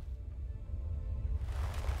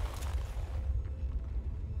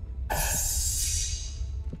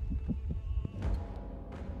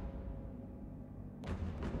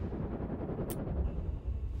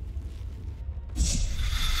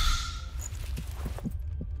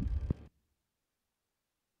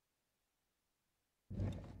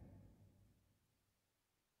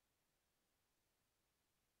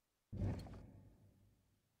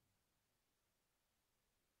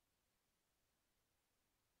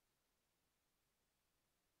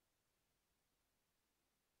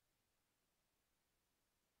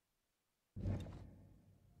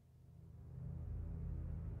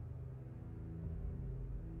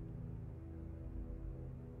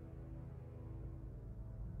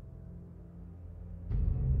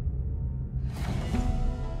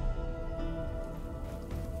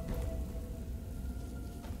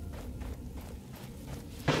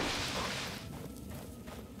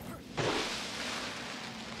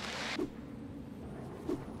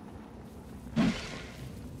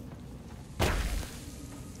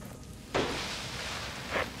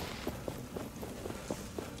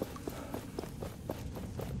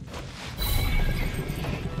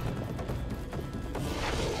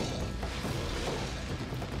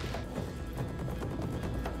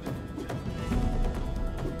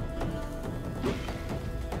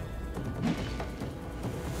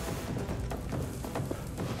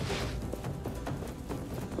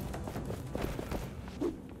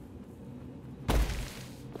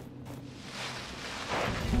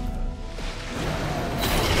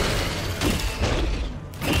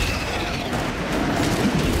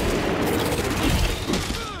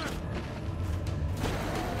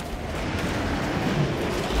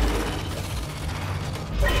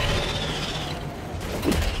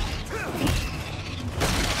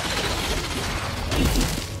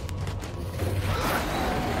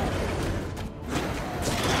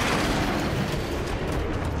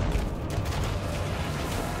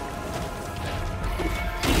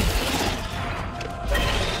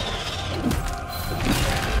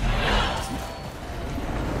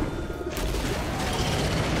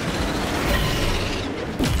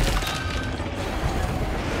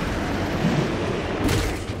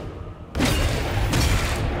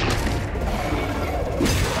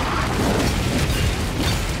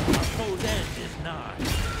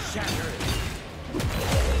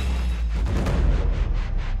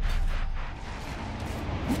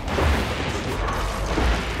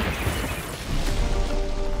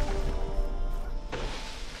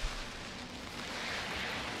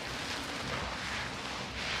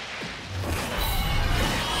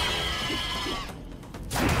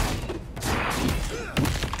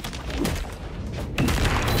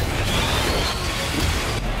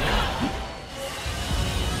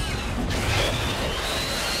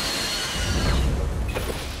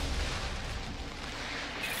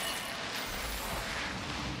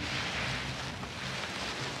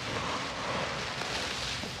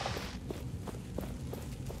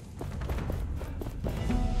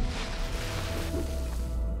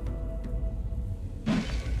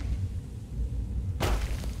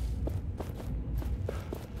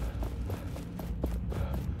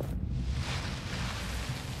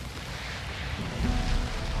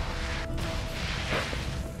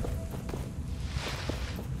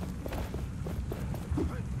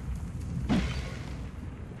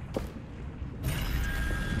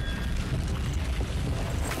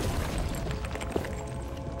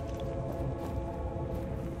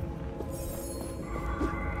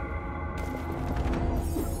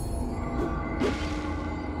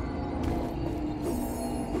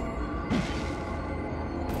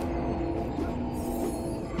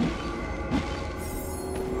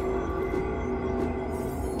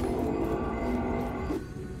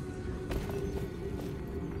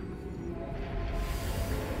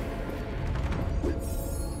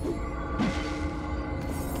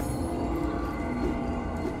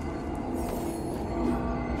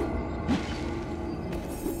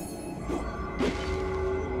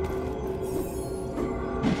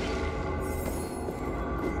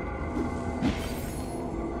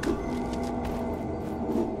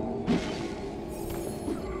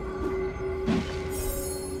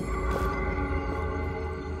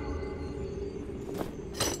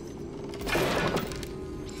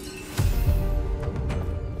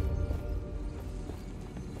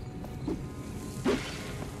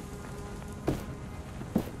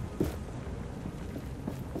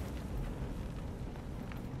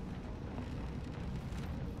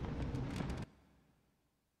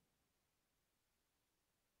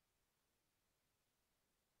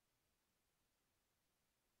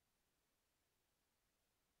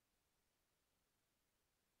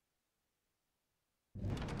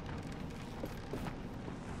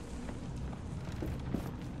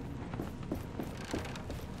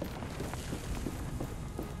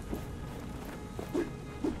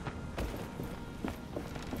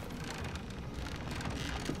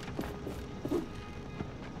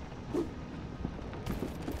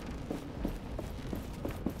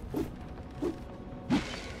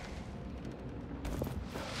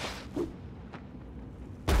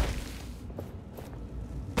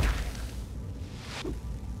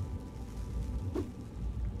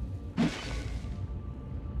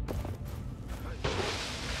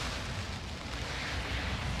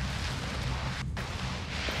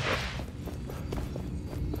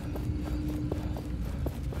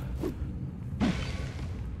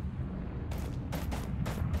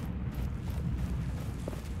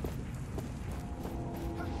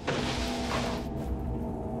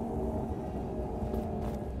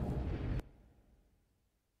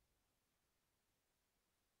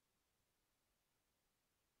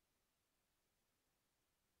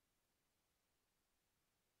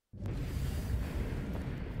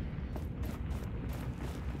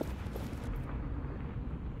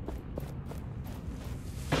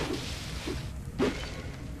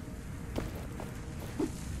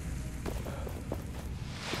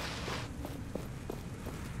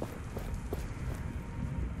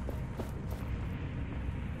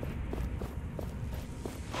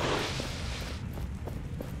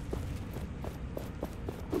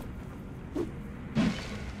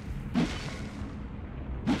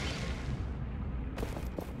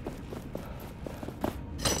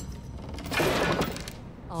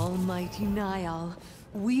 Almighty Niall,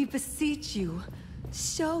 we beseech you,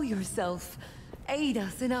 show yourself. Aid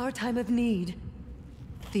us in our time of need.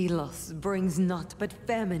 Thelos brings naught but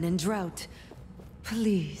famine and drought.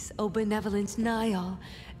 Please, O benevolent Niall,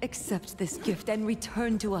 accept this gift and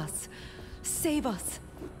return to us. Save us.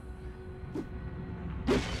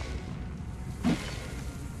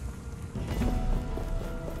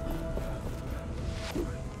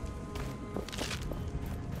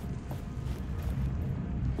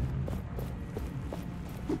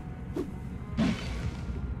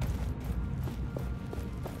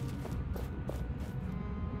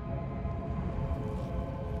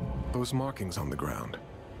 Those markings on the ground,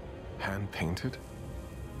 hand-painted?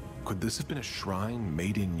 Could this have been a shrine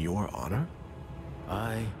made in your honor?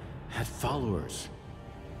 I had followers.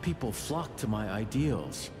 People flocked to my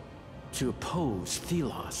ideals, to oppose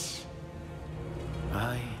Thelos.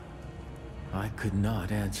 I could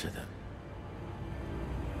not answer them.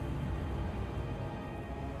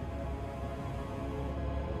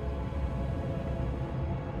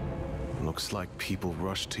 Looks like people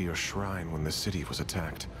rushed to your shrine when the city was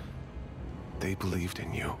attacked. They believed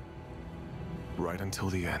in you. Right until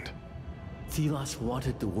the end. Thelos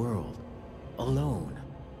wanted the world, alone.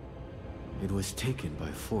 It was taken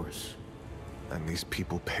by force. And these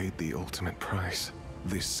people paid the ultimate price.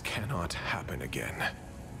 This cannot happen again.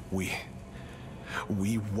 We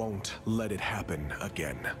won't let it happen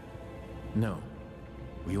again. No,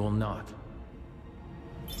 we will not.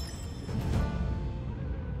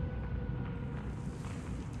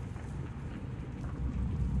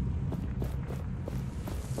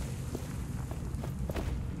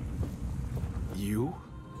 You?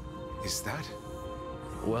 Is that?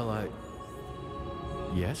 Well,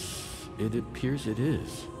 yes, it appears it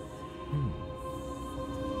is.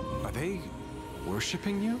 Are they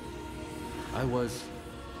worshipping you?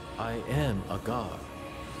 I am a god.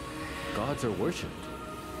 Gods are worshipped.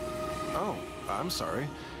 Oh, I'm sorry.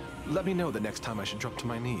 Let me know the next time I should drop to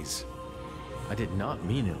my knees. I did not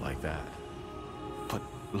mean it like that. But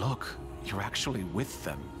look, you're actually with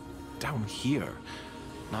them. Down here.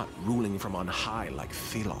 Not ruling from on high like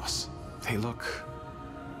Thelos. They look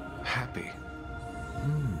happy.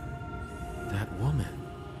 That woman.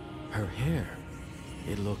 Her hair.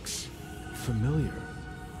 It looks familiar.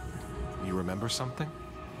 You remember something?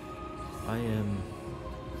 I am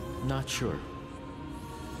not sure.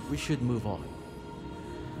 We should move on.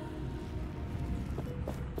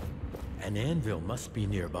 An anvil must be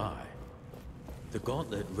nearby. The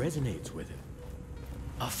gauntlet resonates with it.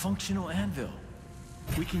 A functional anvil.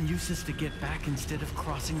 We can use this to get back instead of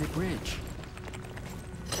crossing the bridge.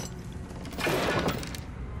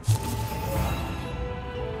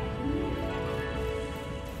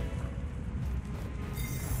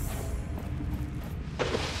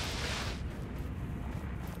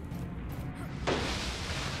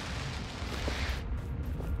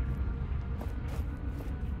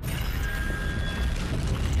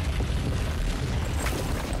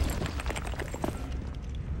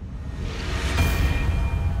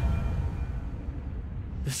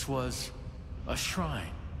 This was a shrine.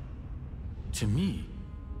 To me.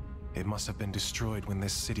 It must have been destroyed when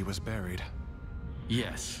this city was buried.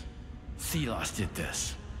 Yes. Thelos did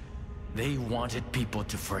this. They wanted people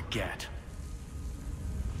to forget.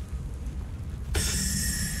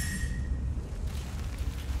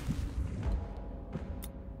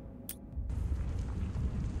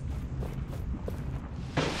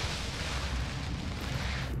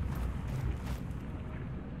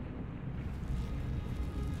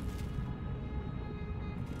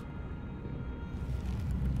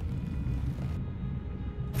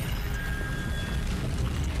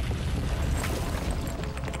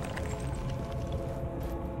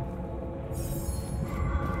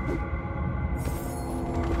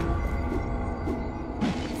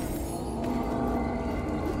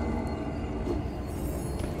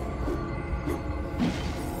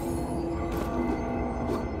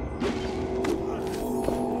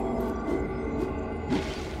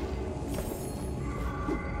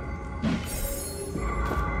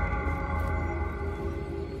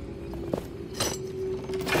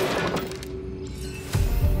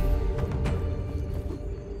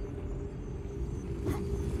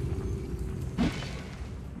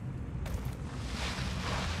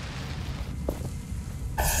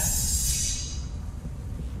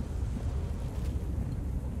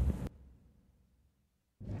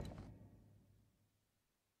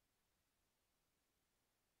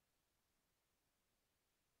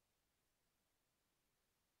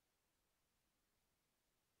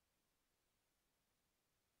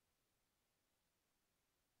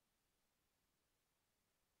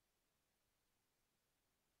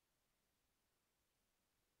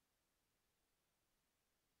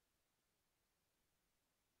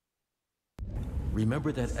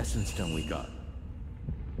 remember that essence stone we got?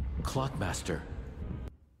 Clockmaster.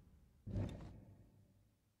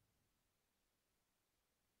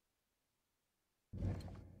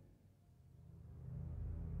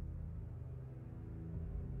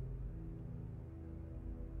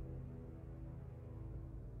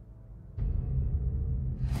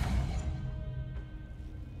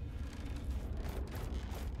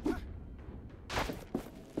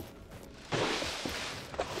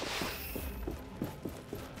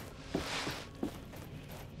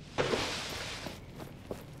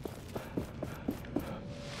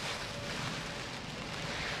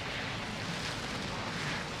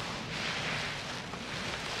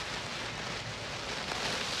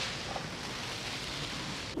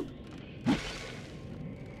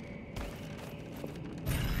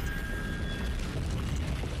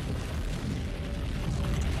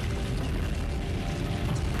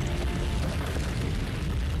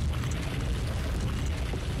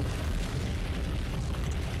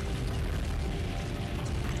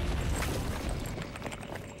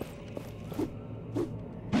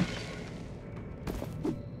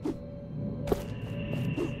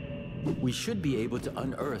 We should be able to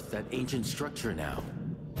unearth that ancient structure now.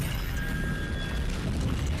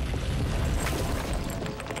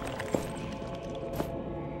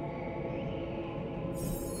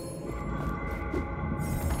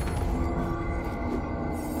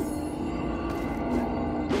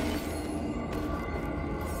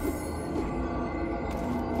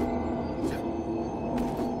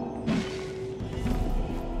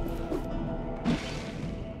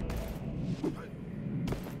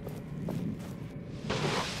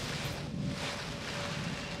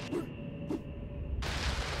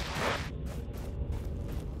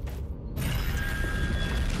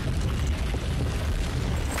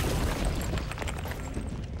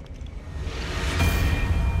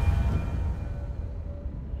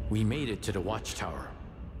 We made it to the watchtower.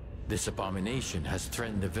 This abomination has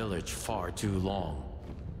threatened the village far too long.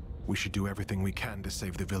 We should do everything we can to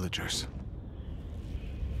save the villagers.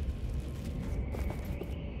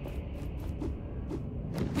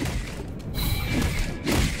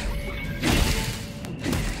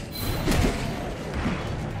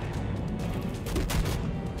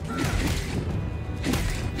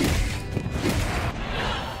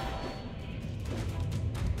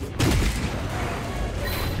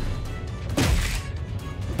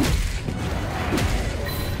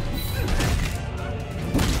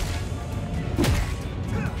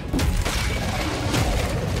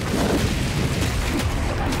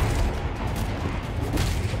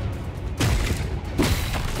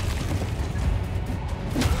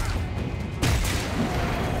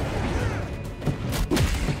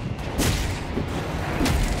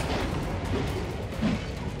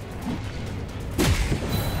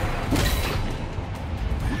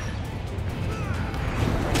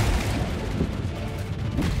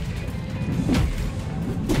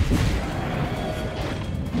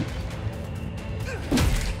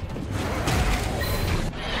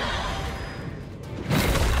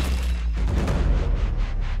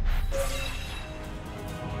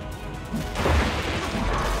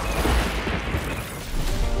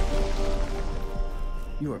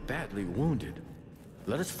 You are badly wounded.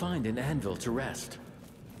 Let us find an anvil to rest.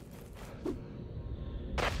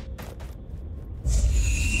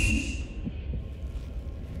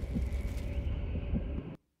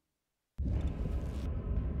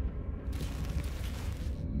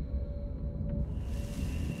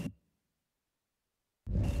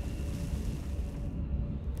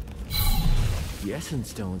 The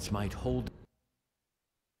essence stones might hold...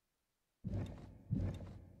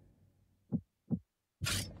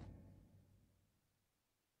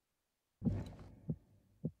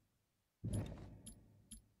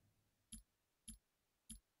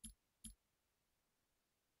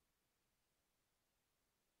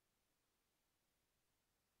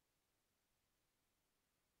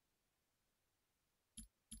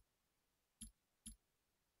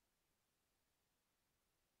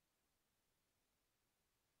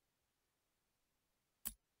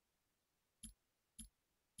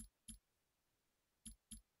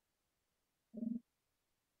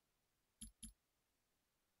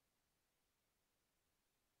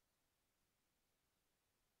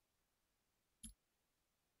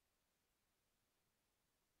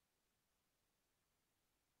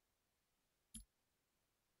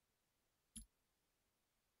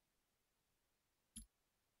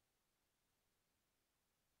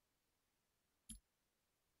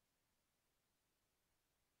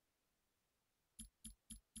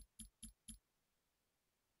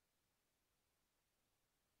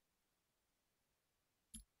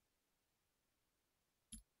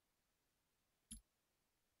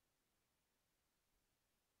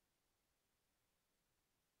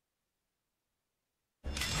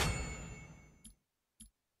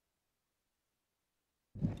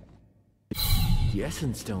 The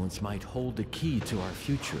Essence Stones might hold the key to our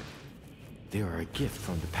future. They are a gift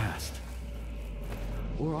from the past.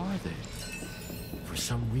 Or are they? For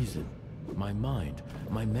some reason, my mind,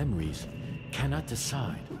 my memories, cannot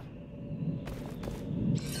decide.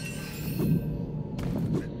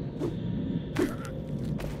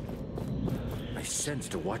 I sense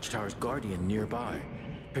the Watchtower's guardian nearby.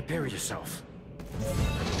 Prepare yourself.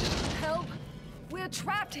 Help! We're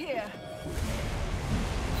trapped here!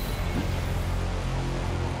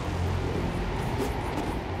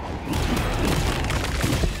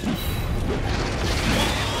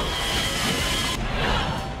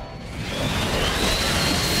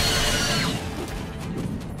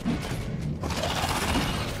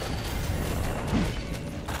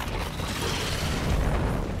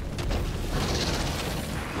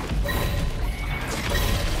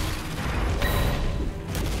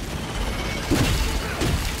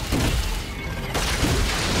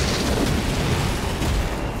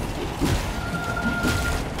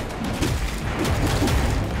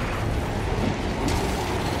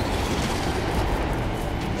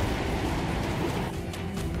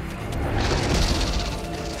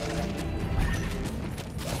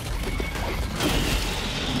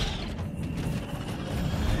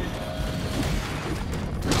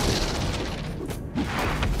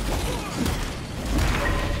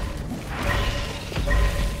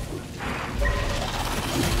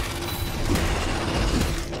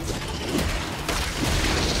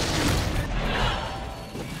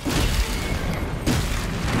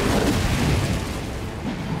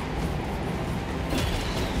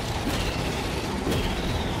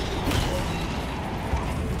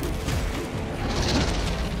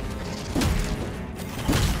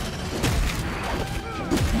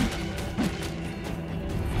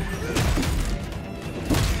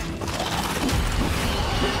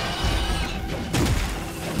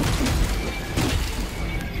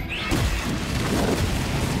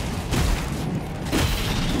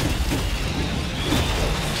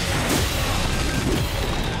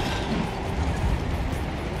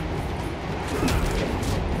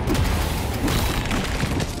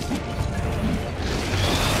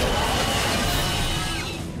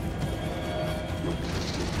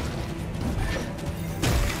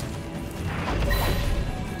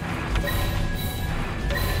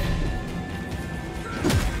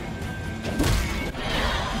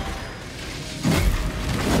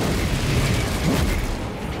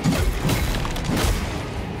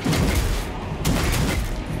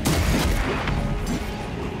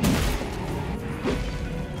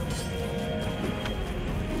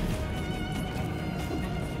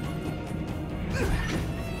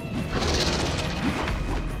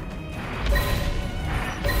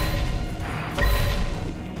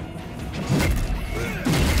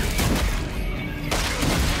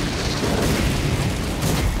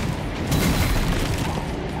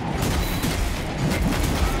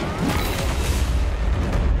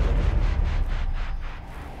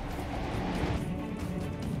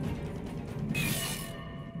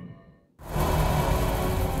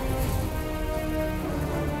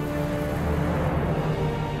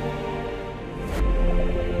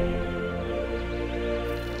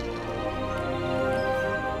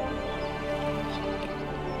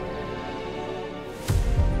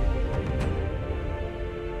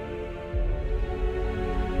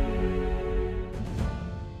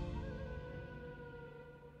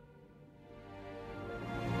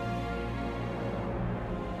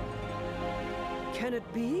 Can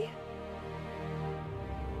it be?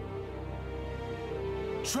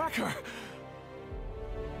 Tracker!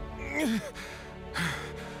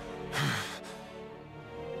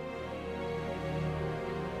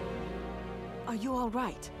 Are you all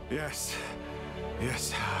right? Yes.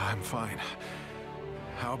 Yes, I'm fine.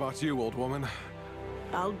 How about you, old woman?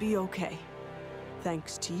 I'll be okay.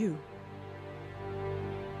 Thanks to you.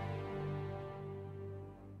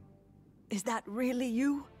 Is that really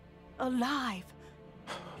you? Alive?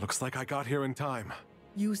 Looks like I got here in time.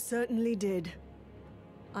 You certainly did.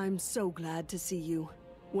 I'm so glad to see you.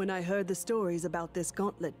 When I heard the stories about this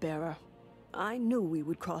gauntlet bearer, I knew we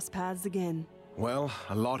would cross paths again. Well,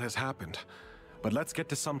 a lot has happened. But let's get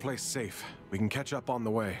to someplace safe. We can catch up on the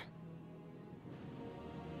way.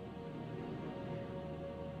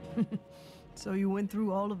 So you went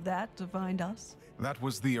through all of that to find us? That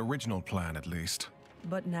was the original plan, at least.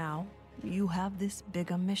 But now, you have this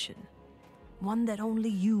bigger mission. One that only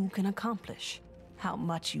you can accomplish. How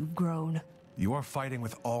much you've grown. You are fighting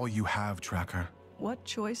with all you have, Tracker. What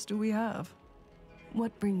choice do we have?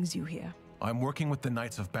 What brings you here? I'm working with the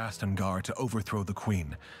Knights of Bastengar to overthrow the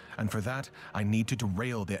Queen. And for that, I need to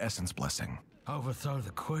derail the Essence Blessing. Overthrow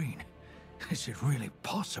the Queen? Is it really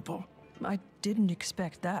possible? I didn't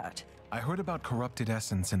expect that. I heard about corrupted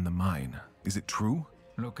essence in the mine. Is it true?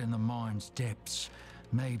 Look in the mine's depths.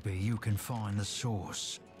 Maybe you can find the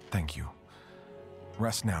source. Thank you.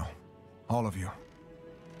 Rest now. All of you.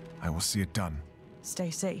 I will see it done.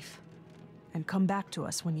 Stay safe. And come back to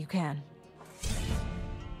us when you can.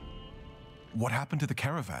 What happened to the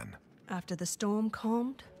caravan? After the storm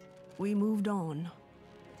calmed, we moved on.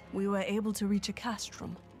 We were able to reach a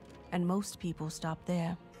castrum, and most people stopped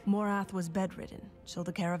there. Morath was bedridden, so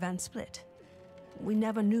the caravan split. We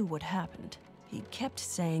never knew what happened. He kept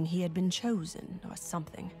saying he had been chosen or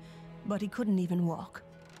something, but he couldn't even walk.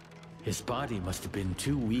 His body must have been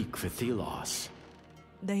too weak for Thelos.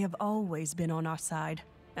 They have always been on our side,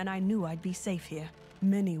 and I knew I'd be safe here.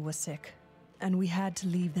 Many were sick, and we had to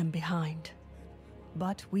leave them behind.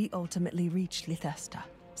 But we ultimately reached Lythesta.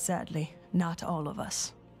 Sadly, not all of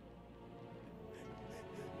us.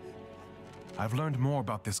 I've learned more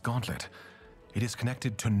about this gauntlet. It is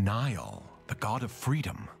connected to Niall, the god of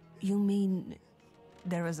freedom. You mean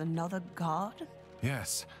there is another god?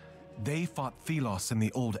 Yes. They fought Thelos in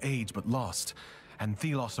the Old Age but lost, and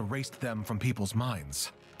Thelos erased them from people's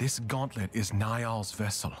minds. This gauntlet is Niall's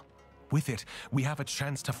vessel. With it, we have a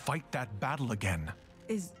chance to fight that battle again.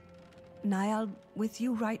 Is Niall with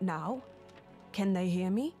you right now? Can they hear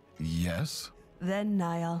me? Yes? Then,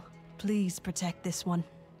 Niall, please protect this one.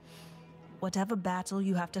 Whatever battle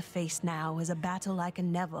you have to face now is a battle I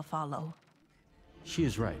can never follow. She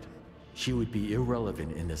is right. She would be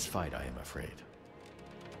irrelevant in this fight, I am afraid.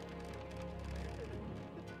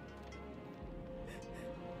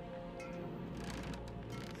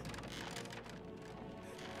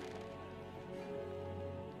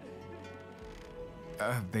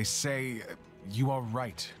 They say you are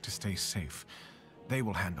right to stay safe. They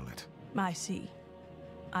will handle it. I see.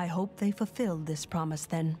 I hope they fulfill this promise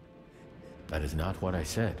then. That is not what I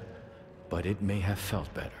said, but it may have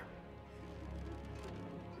felt better.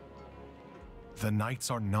 The Knights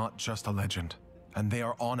are not just a legend, and they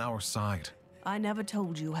are on our side. I never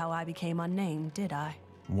told you how I became unnamed, did I?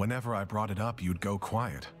 Whenever I brought it up, you'd go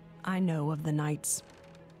quiet. I know of the Knights.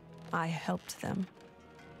 I helped them.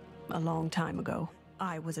 A long time ago.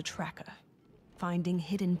 I was a tracker, finding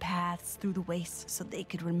hidden paths through the wastes so they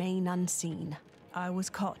could remain unseen. I was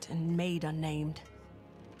caught and made unnamed.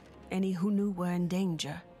 Any who knew were in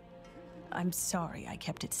danger. I'm sorry I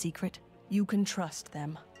kept it secret. You can trust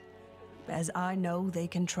them, as I know they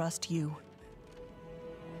can trust you.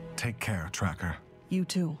 Take care, Tracker. You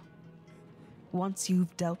too. Once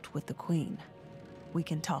you've dealt with the Queen, we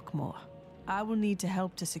can talk more. I will need to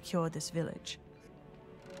help to secure this village.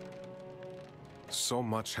 So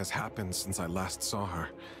much has happened since I last saw her.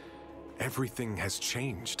 Everything has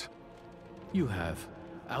changed. You have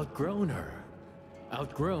outgrown her.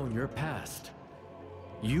 Outgrown your past.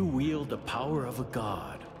 You wield the power of a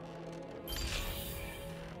god.